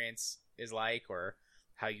experience is like, or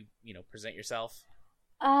how you present yourself?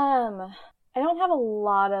 I don't have a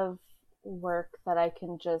lot of work that I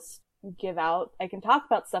can just give out. I can talk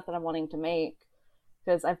about stuff that I'm wanting to make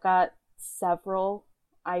because I've got several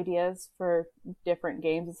ideas for different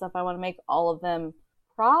games and stuff I want to make. All of them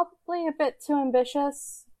probably a bit too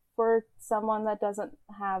ambitious for someone that doesn't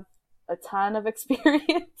have a ton of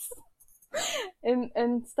experience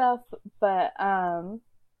and stuff. But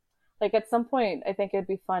like at some point, I think it'd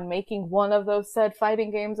be fun making one of those said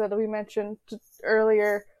fighting games that we mentioned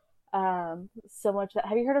earlier. Similar to that.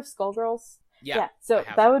 Have you heard of Skullgirls? Yeah. So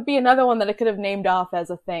that would be another one that I could have named off as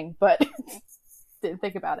a thing, but didn't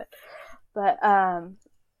think about it. But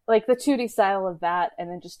like the 2D style of that, and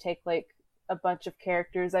then just take like a bunch of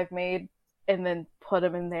characters I've made and then put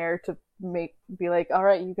them in there to be like, all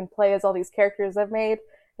right, you can play as all these characters I've made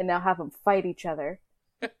and now have them fight each other.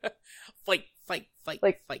 fight,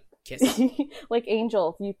 kiss. Like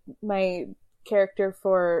Angel, my character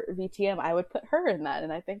for VTM, I would put her in that,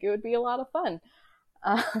 and I think it would be a lot of fun.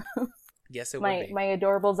 Yes, it would be. My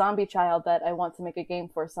adorable zombie child that I want to make a game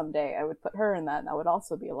for someday, I would put her in that, and that would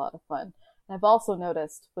also be a lot of fun. And I've also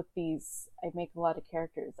noticed with these, I make a lot of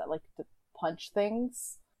characters that like to punch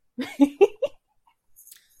things.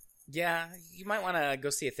 Yeah, you might want to go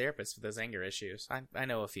see a therapist for those anger issues. I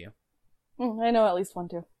know a few. I know at least one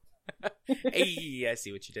too. Hey, I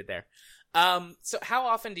see what you did there. So how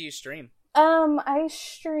often do you stream? I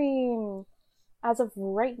stream, as of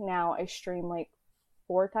right now, I stream like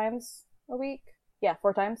 4 times a week. Yeah,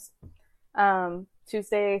 4 times.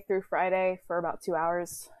 Tuesday through Friday for about 2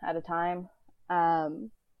 hours at a time.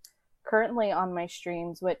 Currently on my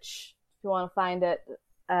streams, which if you want to find it,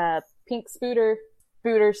 Pink Spooter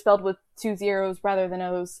spelled with 2 zeros rather than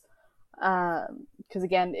O's, because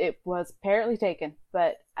again, it was apparently taken,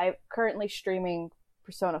 but I'm currently streaming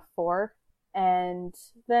Persona 4, and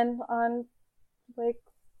then on like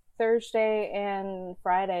Thursday and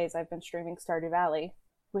Fridays I've been streaming Stardew Valley,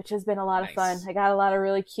 which has been a lot of fun. I got a lot of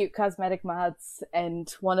really cute cosmetic mods, and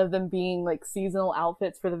one of them being like seasonal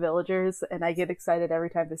outfits for the villagers, and I get excited every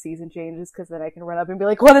time the season changes because then I can run up and be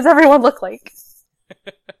like, what does everyone look like?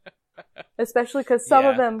 Especially because some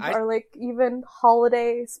of them are like even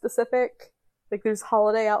holiday specific. Like there's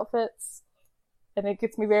holiday outfits, and it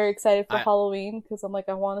gets me very excited for Halloween because I'm like,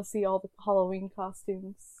 I want to see all the Halloween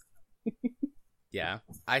costumes. Yeah,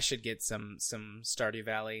 I should get some Stardew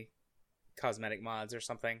Valley cosmetic mods or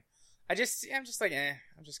something. I'm just like,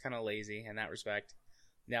 I'm just kind of lazy in that respect.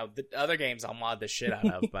 Now the other games I'll mod the shit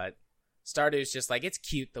out of, but Stardew's just like, it's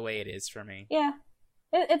cute the way it is for me. Yeah,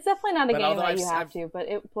 it's definitely not a game that you have to, but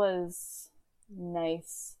it was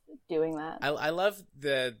nice doing that. I love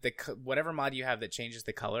the whatever mod you have that changes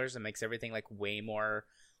the colors and makes everything like way more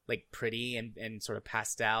like pretty and sort of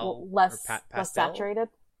pastel, less saturated.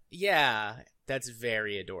 Yeah, that's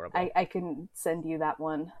very adorable. I can send you that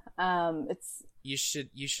one. You should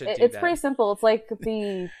do it's that. pretty simple. It's like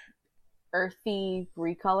the earthy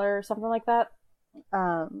recolor or something like that.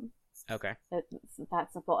 Okay. It's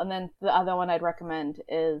that simple. And then the other one I'd recommend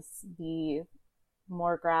is the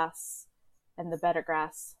More Grass and the Better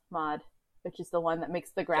Grass mod, which is the one that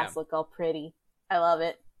makes the grass look all pretty. I love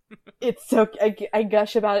it. It's so I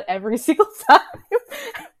gush about it every single time.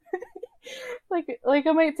 like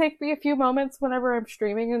it might take me a few moments whenever I'm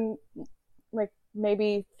streaming, and like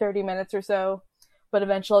maybe 30 minutes or so, but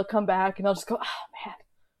eventually I'll come back and I'll just go, oh man,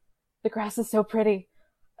 the grass is so pretty.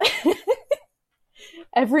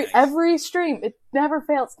 Every stream, it never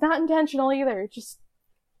fails. It's not intentional either.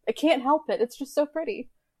 I can't help it. It's just so pretty,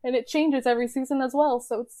 and it changes every season as well.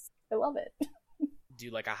 So I love it.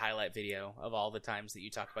 Do like a highlight video of all the times that you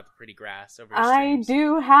talk about the pretty grass over your streams. I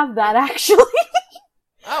do have that actually.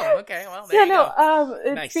 Oh, okay. Well, there you go.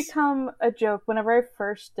 It's become a joke. Whenever I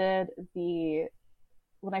first when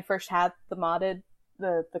I first had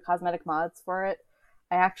the cosmetic mods for it,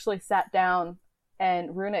 I actually sat down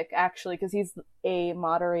and Runic actually, because he's a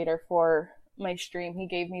moderator for my stream, he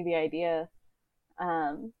gave me the idea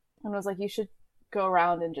and was like, you should go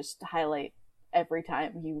around and just highlight every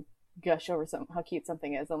time you gush over how cute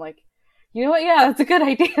something is. I'm like, you know what? Yeah, that's a good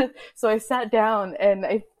idea. So I sat down and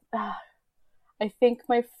I think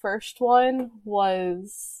my first one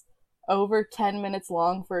was over 10 minutes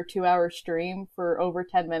long for a 2-hour stream for over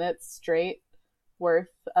 10 minutes straight worth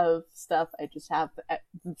of stuff. I just have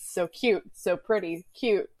so cute, so pretty,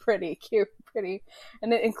 cute, pretty, cute, pretty.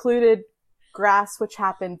 And it included grass, which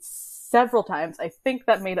happened several times. I think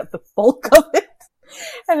that made up the bulk of it.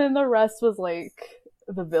 And then the rest was like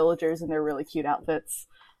the villagers in their really cute outfits.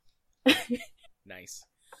 Nice.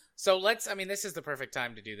 So this is the perfect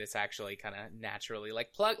time to do this actually kind of naturally. Like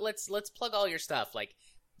let's plug all your stuff. Like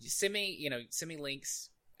send me links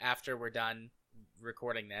after we're done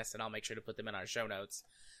recording this and I'll make sure to put them in our show notes.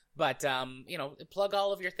 But plug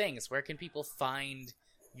all of your things. Where can people find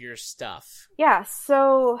your stuff? Yeah,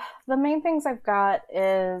 so the main things I've got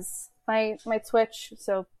is my Twitch,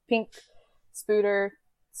 so Pink Spooter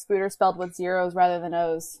spelled with zeros rather than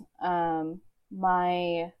O's.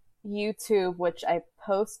 My YouTube, which I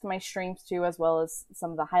post my streams to, as well as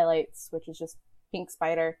some of the highlights, which is just Pink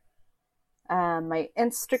Spider. My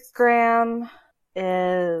Instagram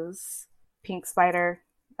is Pink Spider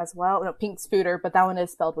as well. No, Pink Spooter, but that one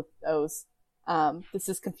is spelled with O's. This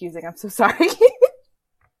is confusing. I'm so sorry.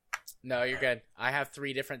 No, you're good. I have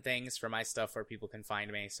 3 different things for my stuff where people can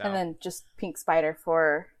find me. So. And then just Pink Spider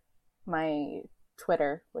for my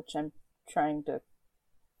Twitter, which I'm trying to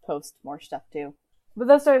post more stuff to. But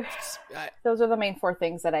those are the main 4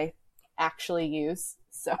 things that I actually use.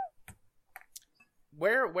 So,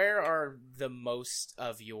 where are the most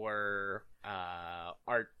of your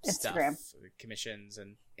art Instagram stuff, commissions,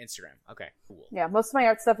 and Instagram? Okay, cool. Yeah, most of my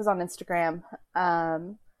art stuff is on Instagram.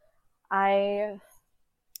 I'm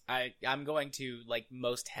going to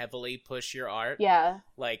most heavily push your art. Yeah.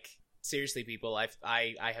 Seriously, people,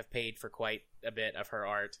 I have paid for quite a bit of her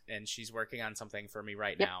art, and she's working on something for me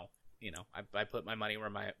right now. I put my money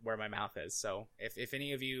where my mouth is. So if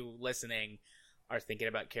any of you listening are thinking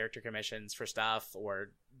about character commissions for stuff,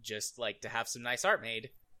 or just to have some nice art made,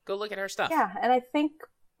 go look at her stuff. Yeah, and I think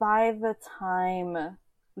by the time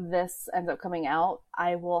this ends up coming out,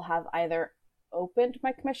 I will have either opened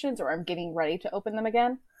my commissions or I'm getting ready to open them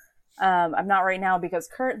again. I'm not right now because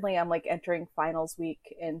currently I'm entering finals week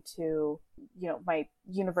into, my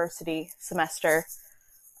university semester.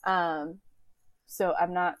 So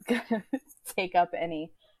I'm not going to take up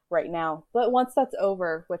any right now. But once that's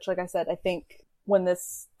over, which like I said, I think when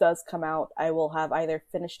this does come out, I will have either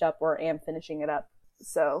finished up or am finishing it up.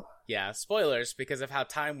 So yeah, spoilers, because of how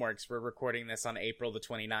time works. We're recording this on April the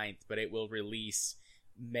 29th, but it will release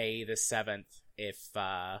May the 7th if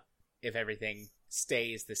everything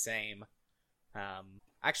stays the same.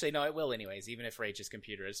 Actually, no, it will anyways. Even if Rachel's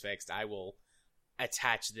computer is fixed, I will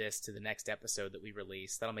attach this to the next episode that we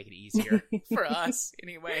release. That'll make it easier for us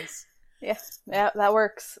anyways. Yeah, that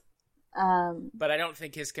works. But I don't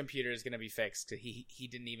think his computer is going to be fixed. He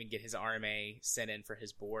didn't even get his RMA sent in for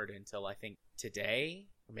his board until I think today,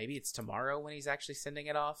 or maybe it's tomorrow when he's actually sending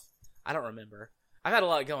it off. I don't remember. I've had a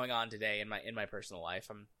lot going on today in my personal life.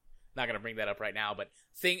 I'm not going to bring that up right now, but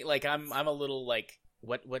I'm a little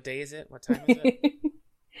what day is it? What time is it?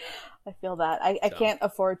 I feel that. I can't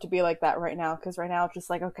afford to be like that right now, because right now it's just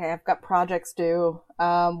okay, I've got projects due.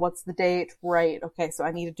 What's the date? Right. Okay, so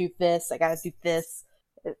I need to do this. I got to do this.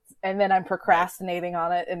 And then I'm procrastinating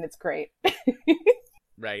on it, and it's great.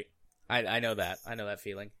 Right. I know that. I know that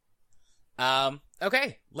feeling.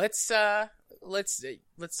 Okay, let's talk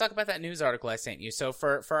about that news article I sent you. So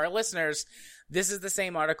for our listeners, this is the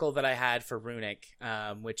same article that I had for Runic,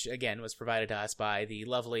 which again was provided to us by the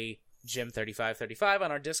lovely Jim3535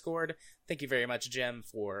 on our Discord. Thank you very much, Jim,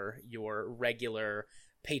 for your regular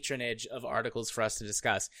patronage of articles for us to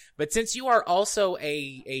discuss. But since you are also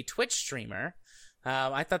a Twitch streamer,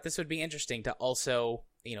 I thought this would be interesting to also,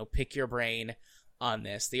 pick your brain on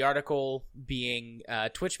this. The article being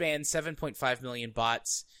Twitch bans 7.5 million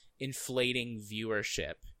bots inflating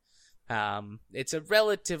viewership. It's a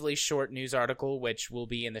relatively short news article, which will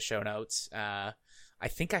be in the show notes. I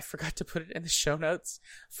think I forgot to put it in the show notes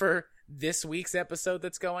for this week's episode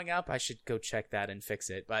that's going up. I should go check that and fix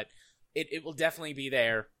it, but it will definitely be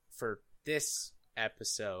there for this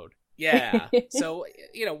episode. Yeah. So,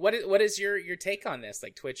 what is your take on this?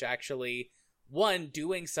 Twitch actually, one,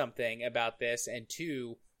 doing something about this, and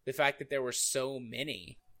two, the fact that there were so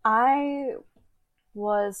many. I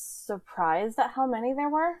was surprised at how many there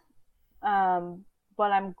were.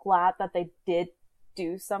 But I'm glad that they did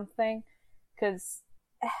do something, because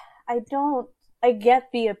I get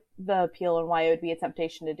the appeal and why it would be a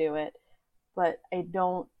temptation to do it, but I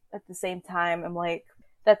don't, at the same time, I'm like,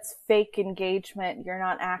 that's fake engagement. You're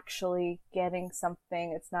not actually getting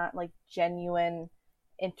something. It's not like genuine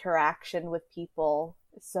interaction with people.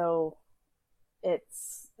 So it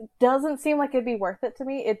doesn't seem like it'd be worth it to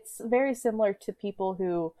me. It's very similar to people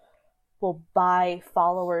who will buy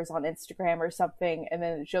followers on Instagram or something, and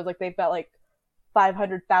then it shows like they've got like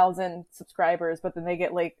 500,000 subscribers, but then they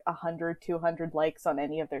get like 100, 200 likes on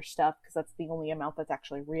any of their stuff because that's the only amount that's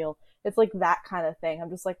actually real. It's like that kind of thing.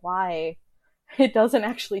 I'm just like, why? It doesn't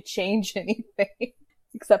actually change anything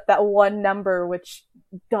except that one number, which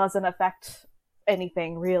doesn't affect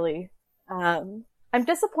anything really. I'm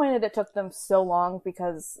disappointed it took them so long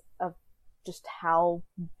because of just how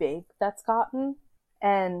big that's gotten.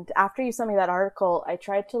 And after you sent me that article, I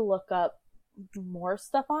tried to look up more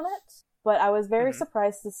stuff on it, but I was very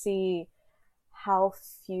surprised to see how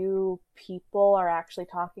few people are actually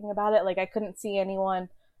talking about it. Like, I couldn't see anyone,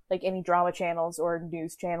 like any drama channels or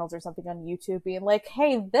news channels or something on YouTube being like,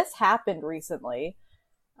 hey, this happened recently.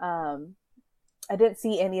 I didn't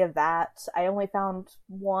see any of that. I only found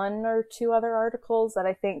one or two other articles that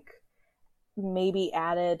I think maybe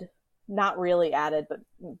added, not really added, but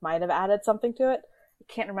might have added something to it.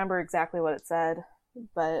 I can't remember exactly what it said,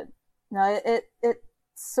 but no, it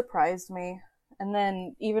surprised me. And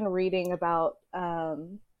then even reading about,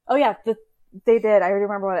 they did. I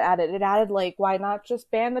remember what it added. It added, like, why not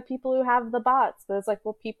just ban the people who have the bots? But it's like,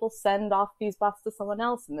 well, people send off these bots to someone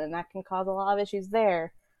else, and then that can cause a lot of issues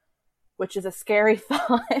there, which is a scary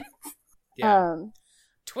thought. Yeah.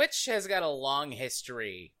 Twitch has got a long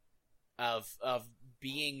history of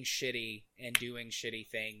being shitty and doing shitty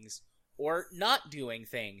things, or not doing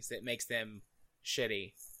things that makes them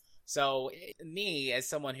shitty. So, me, as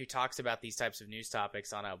someone who talks about these types of news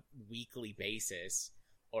topics on a weekly basis,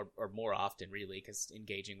 or more often, really, because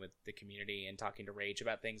engaging with the community and talking to Rage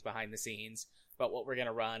about things behind the scenes, about what we're going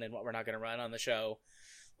to run and what we're not going to run on the show,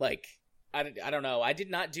 like, I don't know. I did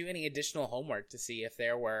not do any additional homework to see if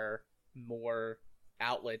there were more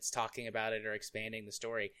outlets talking about it or expanding the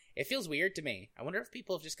story. It feels weird to me. I wonder if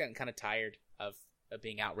people have just gotten kind of tired of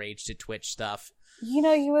being outraged at Twitch stuff. You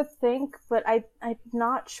know, you would think, but I'm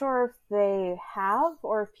not sure if they have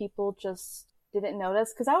or if people just didn't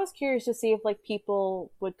notice. Because I was curious to see if, like,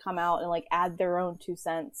 people would come out and, like, add their own 2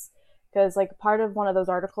 cents. Because, like, part of one of those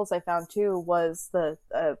articles I found, too, was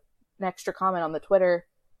an extra comment on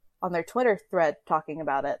their Twitter thread talking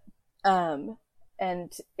about it.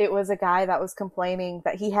 And it was a guy that was complaining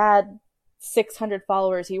that he had 600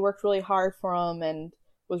 followers. He worked really hard for them and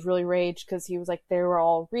was really raged because he was like, they were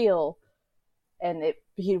all real. And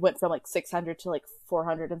he went from like 600 to like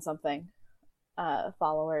 400 and something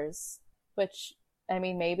followers, which, I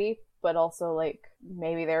mean, maybe, but also like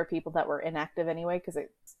maybe there are people that were inactive anyway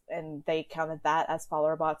and they counted that as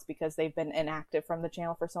follower bots because they've been inactive from the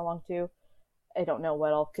channel for so long too. I don't know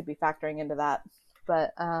what all could be factoring into that,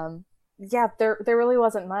 but yeah, there really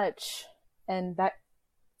wasn't much, and that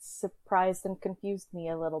surprised and confused me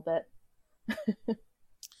a little bit.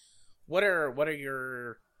 What are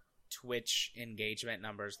your Twitch engagement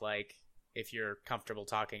numbers like, if you're comfortable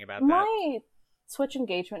talking about that? My Twitch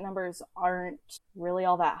engagement numbers aren't really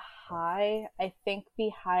all that high. I think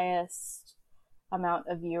the highest amount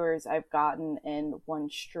of viewers I've gotten in one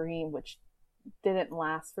stream, which didn't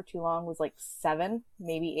last for too long, was like 7,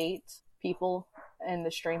 maybe 8 people in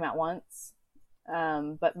the stream at once.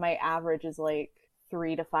 But my average is like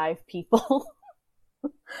 3 to 5 people.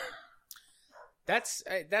 That's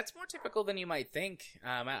more typical than you might think.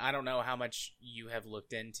 I don't know how much you have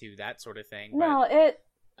looked into that sort of thing. No,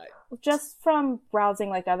 just from browsing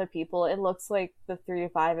like other people, it looks like the 3 to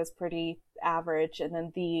 5 is pretty average, and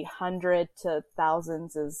then the 100 to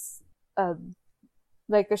thousands is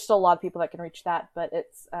like, there's still a lot of people that can reach that, but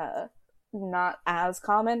it's not as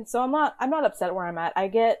common. So I'm not upset where I'm at. I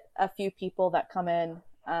get a few people that come in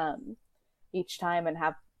each time and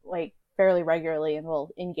have like fairly regularly and will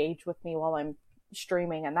engage with me while I'm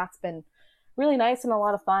streaming, and that's been really nice and a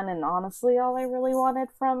lot of fun. And honestly, all I really wanted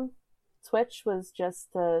from Twitch was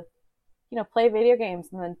just to, play video games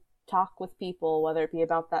and then talk with people, whether it be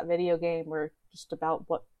about that video game or just about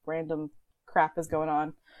what random crap is going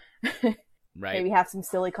on. Right. Maybe have some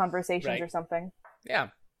silly conversations or something. Yeah.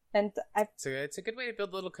 And it's a good way to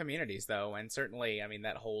build little communities, though, and certainly, I mean,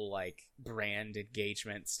 that whole like brand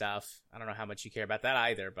engagement stuff. I don't know how much you care about that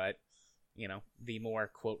either, but the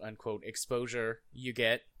more quote unquote exposure you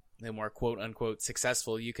get, the more quote unquote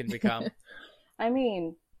successful you can become. I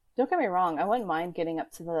mean, don't get me wrong, I wouldn't mind getting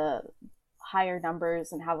up to the higher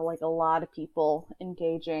numbers and have like a lot of people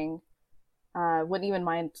engaging. Wouldn't even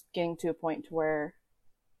mind getting to a point to where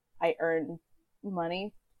I earn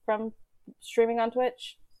money from streaming on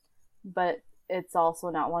Twitch, but it's also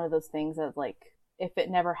not one of those things that, like, if it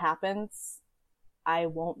never happens, I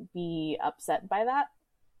won't be upset by that,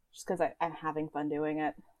 just because I'm having fun doing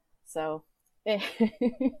it. So,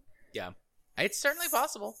 Yeah, it's certainly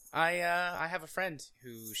possible. I have a friend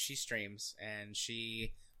who she streams, and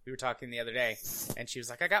we were talking the other day, and she was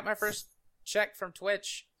like, I got my first check from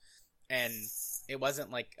Twitch, and it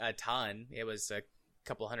wasn't like a ton. It was a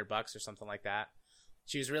couple $100 or something like that.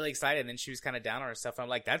 She was really excited, and then she was kind of down on herself. I'm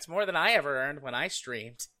like, that's more than I ever earned when I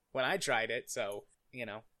streamed, when I tried it. So, you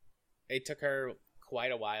know, it took her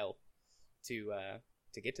quite a while to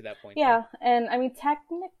get to that point. Yeah, and I mean,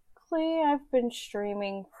 technically, I've been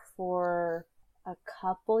streaming for a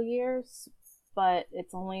couple years, but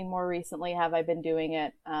it's only more recently have I been doing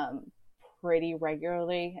it pretty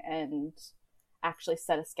regularly and actually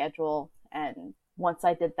set a schedule. And once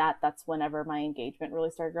I did that, that's whenever my engagement really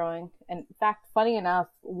started growing. And in fact, funny enough,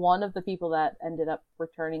 one of the people that ended up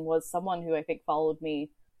returning was someone who I think followed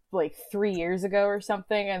me like 3 years ago or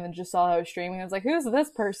something, and then just saw I was streaming. I was like, who's this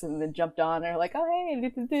person? And then jumped on, and they're like, oh, hey,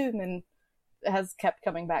 and then it has kept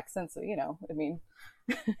coming back since. So, you know, I mean,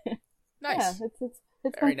 nice. Yeah,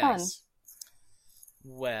 it's very been fun. Nice.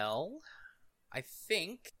 Well, I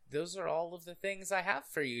think those are all of the things I have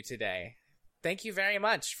for you today. Thank you very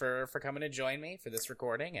much for coming to join me for this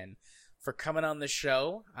recording and for coming on the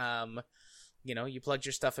show. You know, you plugged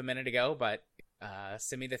your stuff a minute ago, but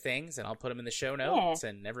send me the things and I'll put them in the show notes,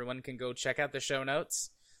 and everyone can go check out the show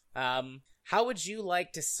notes. How would you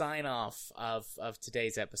like to sign off of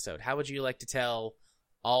today's episode? How would you like to tell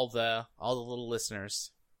all the little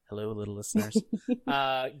listeners, hello, little listeners,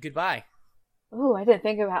 goodbye? Oh, I didn't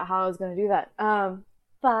think about how I was going to do that.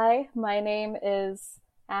 Bye. My name is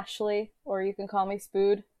Ashley, or you can call me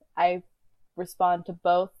Spood. I respond to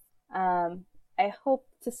both. I hope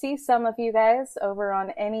to see some of you guys over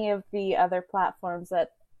on any of the other platforms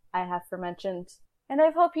that I have mentioned. And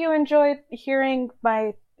I hope you enjoyed hearing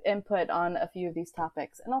my input on a few of these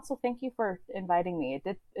topics. And also thank you for inviting me.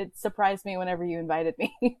 It surprised me whenever you invited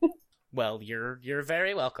me. Well, you're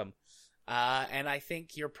very welcome. And I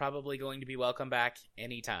think you're probably going to be welcome back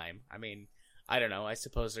anytime. I mean, I don't know. I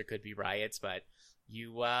suppose there could be riots, but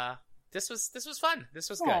this was fun. This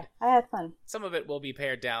was good. I had fun. Some of it will be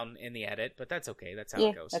pared down in the edit, but that's okay. That's how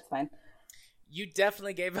it goes. That's fine. You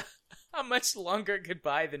definitely gave a much longer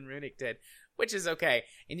goodbye than Runic did, which is okay.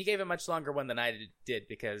 And you gave a much longer one than I did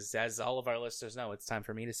because, as all of our listeners know, it's time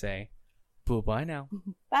for me to say, bye-bye now.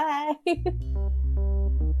 Bye.